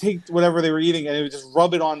 They would take whatever they were eating and they would just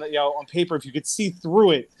rub it on on paper. If you could see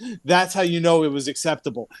through it, that's how you know it was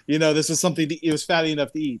acceptable. You know, this is something it was fatty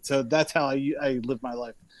enough to eat. So that's how I live my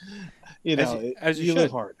life. You know, as you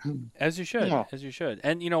live hard. As you should. Yeah. As you should.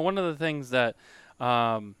 And, one of the things that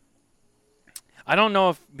I don't know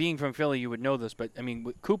if being from Philly you would know this, but, I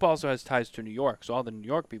mean, Coop also has ties to New York, so all the New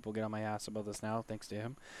York people get on my ass about this now, thanks to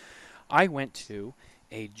him. I went to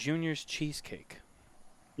a Junior's cheesecake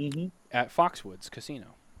at Foxwoods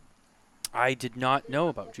Casino. I did not know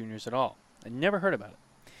about Junior's at all. I never heard about it.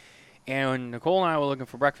 And Nicole and I were looking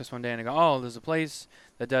for breakfast one day, and I go, oh, there's a place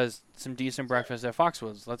that does some decent breakfast at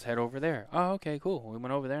Foxwoods. Let's head over there. Oh, okay, cool. We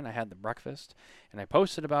went over there, and I had the breakfast, and I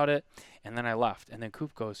posted about it, and then I left. And then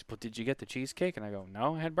Coop goes, but did you get the cheesecake? And I go,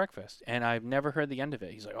 no, I had breakfast. And I've never heard the end of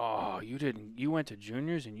it. He's like, oh, you went to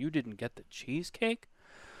Junior's, and you didn't get the cheesecake?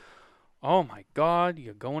 Oh, my God,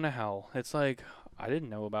 you're going to hell. It's like, I didn't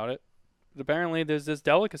know about it. But apparently, there's this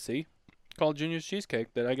delicacy called Junior's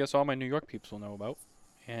cheesecake that I guess all my New York peeps will know about.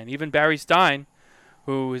 And even Barry Stein,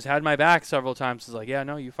 who has had my back several times, is like, yeah,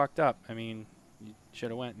 no, you fucked up. I mean, you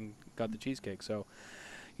should have went and got the cheesecake. So,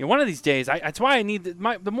 one of these days, that's why I need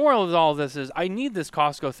the moral of all of this is I need this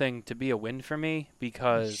Costco thing to be a win for me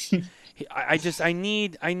because I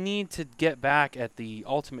need to get back at the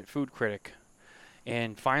ultimate food critic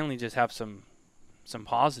and finally just have some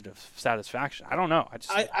positive satisfaction. I don't know.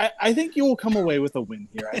 I think you will come away with a win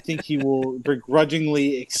here. I think he will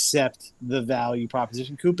begrudgingly accept the value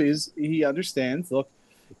proposition. Coop he understands. Look,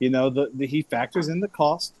 he factors in the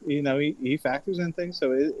cost. He factors in things.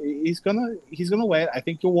 So he's gonna weigh it. I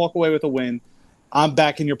think you'll walk away with a win. I'm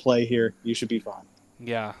back in your play here. You should be fine.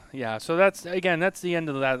 Yeah. So that's the end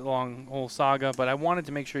of that long whole saga. But I wanted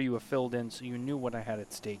to make sure you were filled in so you knew what I had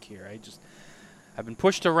at stake here. I've been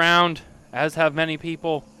pushed around, as have many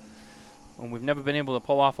people, and we've never been able to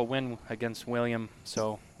pull off a win against William.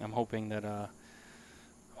 So I'm hoping that I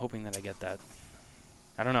get that.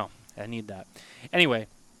 I don't know. I need that. Anyway,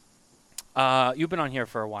 you've been on here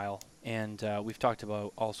for a while, and we've talked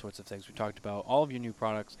about all sorts of things. We've talked about all of your new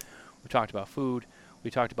products. We talked about food.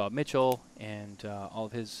 We talked about Mitchell and all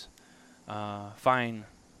of his fine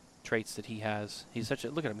traits that he has. He's such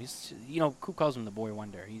a look at him. He's Coop calls him the boy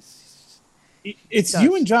wonder. It's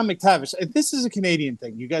you and John McTavish. This is a Canadian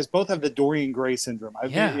thing. You guys both have the Dorian Gray syndrome.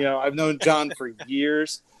 I've known John for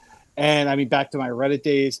years, and I mean back to my Reddit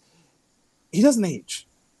days. He doesn't age.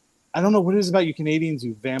 I don't know what it is about you Canadians,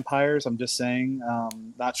 you vampires. I'm just saying.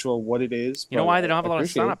 Not sure what it is. You know why they don't have a lot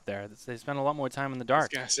of sun up there? They spend a lot more time in the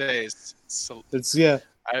dark. I was gonna say it's yeah.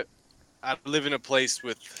 I live in a place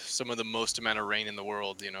with some of the most amount of rain in the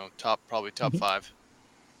world. Probably top 5.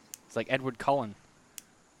 It's like Edward Cullen.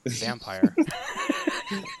 Vampire.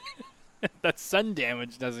 That sun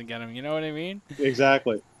damage doesn't get him. You know what I mean?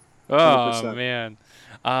 Exactly. 100%. Oh man.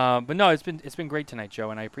 But no, it's been great tonight, Joe,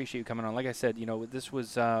 and I appreciate you coming on. Like I said,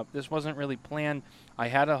 this wasn't really planned. I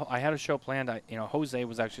had a show planned. Jose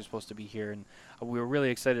was actually supposed to be here, and we were really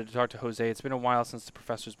excited to talk to Jose. It's been a while since the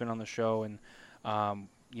professor's been on the show, and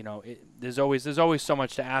there's always so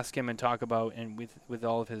much to ask him and talk about, and with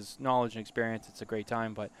all of his knowledge and experience, it's a great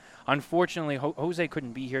time. But unfortunately, Jose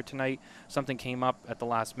couldn't be here tonight. Something came up at the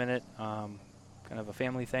last minute, kind of a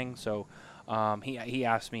family thing. So he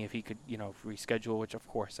asked me if he could reschedule, which of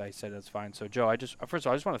course I said that's fine. So Joe, first of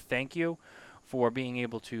all, I just want to thank you for being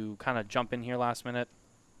able to kind of jump in here last minute.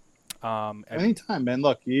 Anytime, man.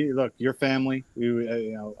 Look, your family.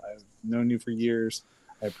 I've known you for years.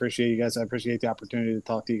 I appreciate you guys. I appreciate the opportunity to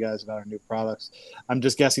talk to you guys about our new products. I'm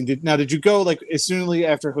just guessing. Did you go as soon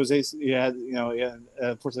after Jose?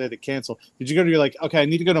 Unfortunately had to cancel. Did you go to okay, I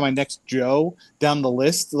need to go to my next Joe down the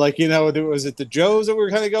list? Was it the Joes that we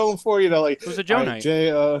were kind of going for? It was a Joe night. Jay,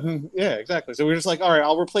 yeah, exactly. So we were just all right,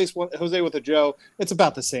 I'll replace Jose with a Joe. It's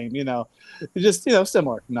about the same. It's just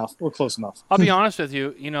similar enough. We're close enough. I'll be honest with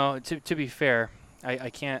you. To be fair,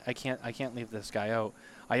 I can't leave this guy out.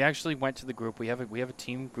 I actually went to the group. We have a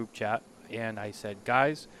team group chat, and I said,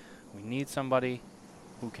 guys, we need somebody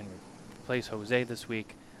who can replace Jose this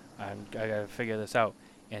week. I got to figure this out.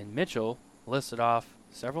 And Mitchell listed off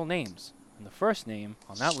several names, and the first name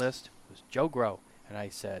on that list was Joe Grow. And I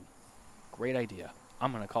said, great idea.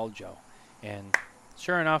 I'm going to call Joe. And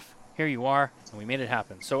sure enough, here you are, and we made it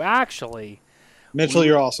happen. So actually, Mitchell,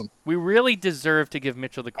 you're awesome. We really deserve to give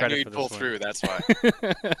Mitchell the I knew credit you'd for this pull one. through. That's why.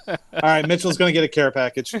 All right, Mitchell's going to get a care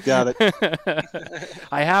package. Got it.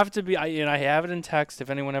 I have to be, and I have it in text if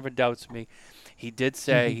anyone ever doubts me. He did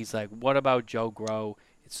say, he's like, what about Joe Grow?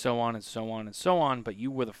 It's so on and so on and so on, but you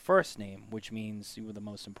were the first name, which means you were the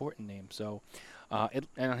most important name. So, and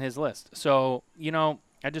on his list. So,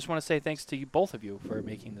 I just want to say thanks to you, both of you, for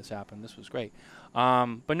making this happen. This was great.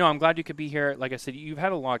 But no, I'm glad you could be here. Like I said, you've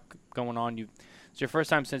had a lot going on. It's your first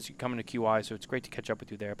time since coming to QI, so it's great to catch up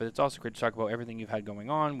with you there. But it's also great to talk about everything you've had going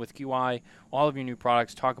on with QI, all of your new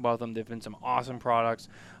products, talk about them. There have been some awesome products,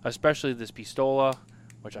 especially this Pistola,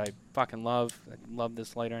 which I fucking love. I love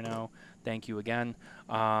this lighter now. Thank you again.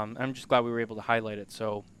 I'm just glad we were able to highlight it.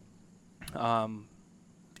 So, and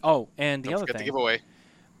the other thing. Don't forget the giveaway.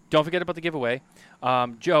 Don't forget about the giveaway.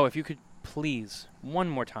 Joe, if you could please, one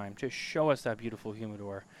more time, just show us that beautiful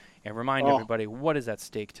humidor and remind everybody what is at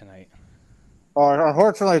stake tonight.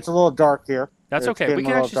 Unfortunately, it's a little dark here. That's okay. We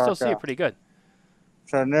can actually still see it pretty good.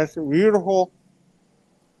 So this beautiful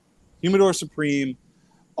Humidor Supreme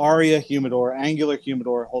Aria Humidor, angular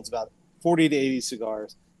humidor, holds about 40 to 80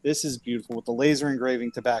 cigars. This is beautiful with the laser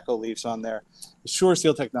engraving tobacco leaves on there. The Sure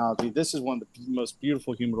Seal technology. This is one of the most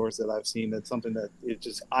beautiful humidors that I've seen. That's something that it's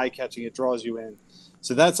just eye-catching. It draws you in.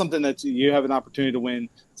 So that's something that you have an opportunity to win.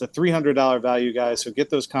 It's a $300 value, guys. So get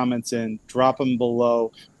those comments in. Drop them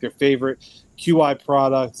below. Your favorite QI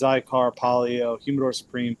product, Zycar, Polio, Humidor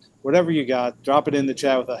Supreme, whatever you got. Drop it in the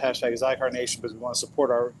chat with the hashtag Zycar Nation because we want to support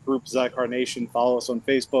our group, Zycar Nation. Follow us on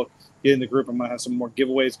Facebook. Get in the group. I'm going to have some more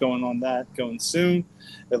giveaways going soon.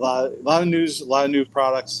 A lot of news, a lot of new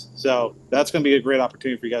products. So that's going to be a great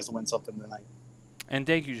opportunity for you guys to win something tonight. And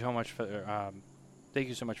thank you so much for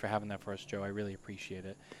having that for us, Joe. I really appreciate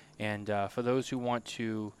it. And for those who want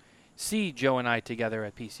to see Joe and I together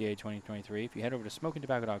at PCA 2023, if you head over to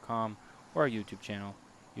smokingtobacco.com or our YouTube channel,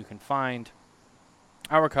 you can find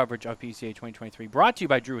our coverage of PCA 2023, brought to you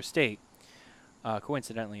by Drew Estate,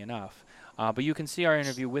 coincidentally enough. But you can see our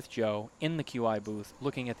interview with Joe in the QI booth,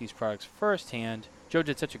 looking at these products firsthand. Joe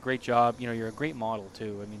did such a great job. You're a great model,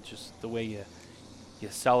 too. I mean, just the way you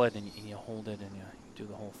sell it and you hold it and you do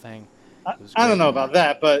the whole thing. I don't know about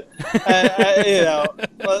that, but we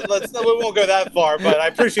won't go that far. But I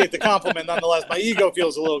appreciate the compliment nonetheless. My ego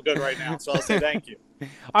feels a little good right now, so I'll say thank you.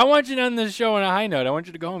 I want you to end this show on a high note. I want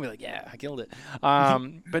you to go home and be like, yeah, I killed it.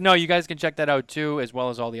 But no, you guys can check that out too, as well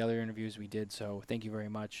as all the other interviews we did. So thank you very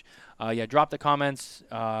much. Drop the comments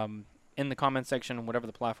in the comment section, whatever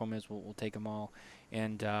the platform is. We'll take them all.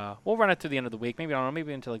 And we'll run it to the end of the week. Maybe, I don't know,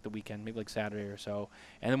 maybe until like the weekend, maybe like Saturday or so.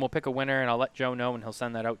 And then we'll pick a winner, and I'll let Joe know, and he'll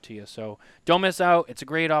send that out to you. So don't miss out. It's a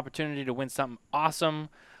great opportunity to win something awesome,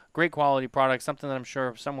 great quality product, something that I'm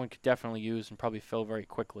sure someone could definitely use and probably fill very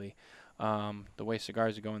quickly. The way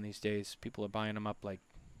cigars are going these days, people are buying them up like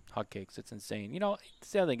hotcakes. It's insane.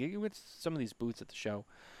 It's the other thing. You went to some of these booths at the show,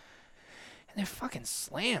 and they're fucking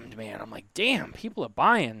slammed, man. I'm like, damn, people are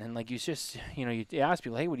buying. And, like, you just, you ask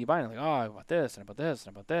people, hey, what are you buying? Like, oh, I bought this, and I bought this,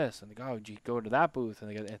 and I bought this. And they go, oh, did you go to that booth?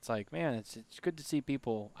 And it's like, man, it's good to see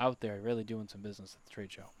people out there really doing some business at the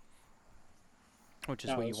trade show, which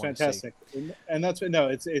is what you want to see. Fantastic. And that's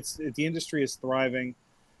it's the industry is thriving.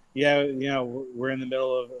 Yeah, we're in the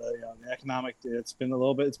middle of the economic. It's been a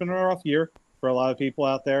rough year for a lot of people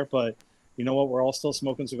out there, but you know what? We're all still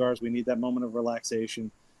smoking cigars. We need that moment of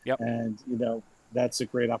relaxation. Yep. And, that's a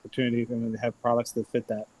great opportunity for them to have products that fit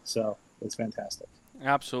that. So it's fantastic.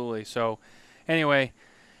 Absolutely. So anyway,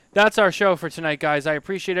 that's our show for tonight, guys. I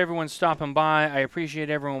appreciate everyone stopping by. I appreciate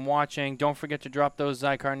everyone watching. Don't forget to drop those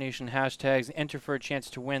Zycar Nation hashtags. Enter for a chance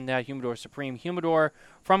to win that Humidor Supreme Humidor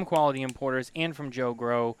from Quality Importers and from Joe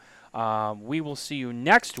Grow. We will see you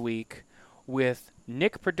next week with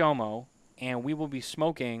Nick Perdomo, and we will be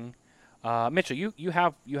smoking... Mitchell, you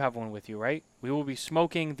have one with you, right? We will be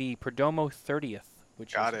smoking the Perdomo 30th,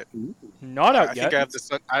 which Got is it. Not out yet. I think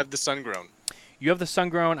I have the sun grown. You have the sun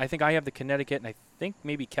grown. I think I have the Connecticut, and I think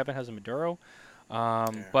maybe Kevin has a Maduro.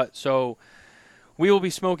 But so we will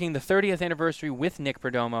be smoking the 30th anniversary with Nick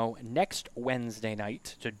Perdomo next Wednesday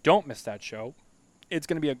night. So don't miss that show. It's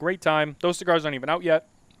going to be a great time. Those cigars aren't even out yet.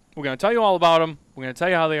 We're going to tell you all about them. We're going to tell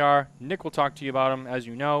you how they are. Nick will talk to you about them, as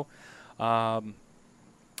you know.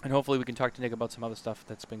 And hopefully we can talk to Nick about some other stuff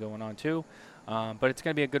that's been going on too. But it's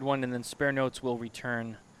going to be a good one. And then Spare Notes will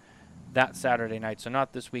return that Saturday night. So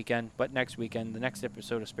not this weekend, but next weekend, the next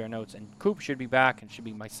episode of Spare Notes. And Coop should be back. And it should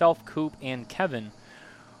be myself, Coop, and Kevin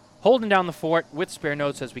holding down the fort with Spare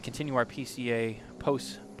Notes as we continue our PCA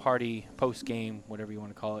post-party, post-game, whatever you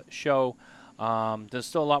want to call it, show. There's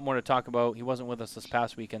still a lot more to talk about. He wasn't with us this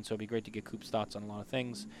past weekend, so it'd be great to get Coop's thoughts on a lot of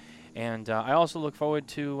things. And I also look forward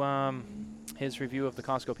to his review of the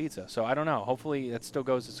Costco pizza. So I don't know. Hopefully that still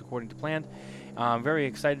goes as according to plan. I'm very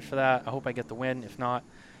excited for that. I hope I get the win. If not,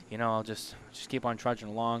 I'll just keep on trudging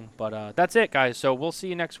along. But that's it, guys. So we'll see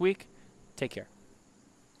you next week. Take care.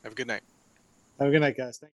 Have a good night. Have a good night,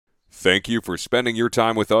 guys. Thank you for spending your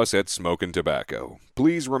time with us at Smokin' Tabacco.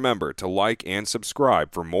 Please remember to like and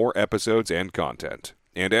subscribe for more episodes and content.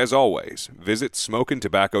 And as always, visit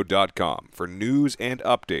SmokinTobacco.com for news and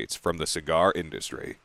updates from the cigar industry.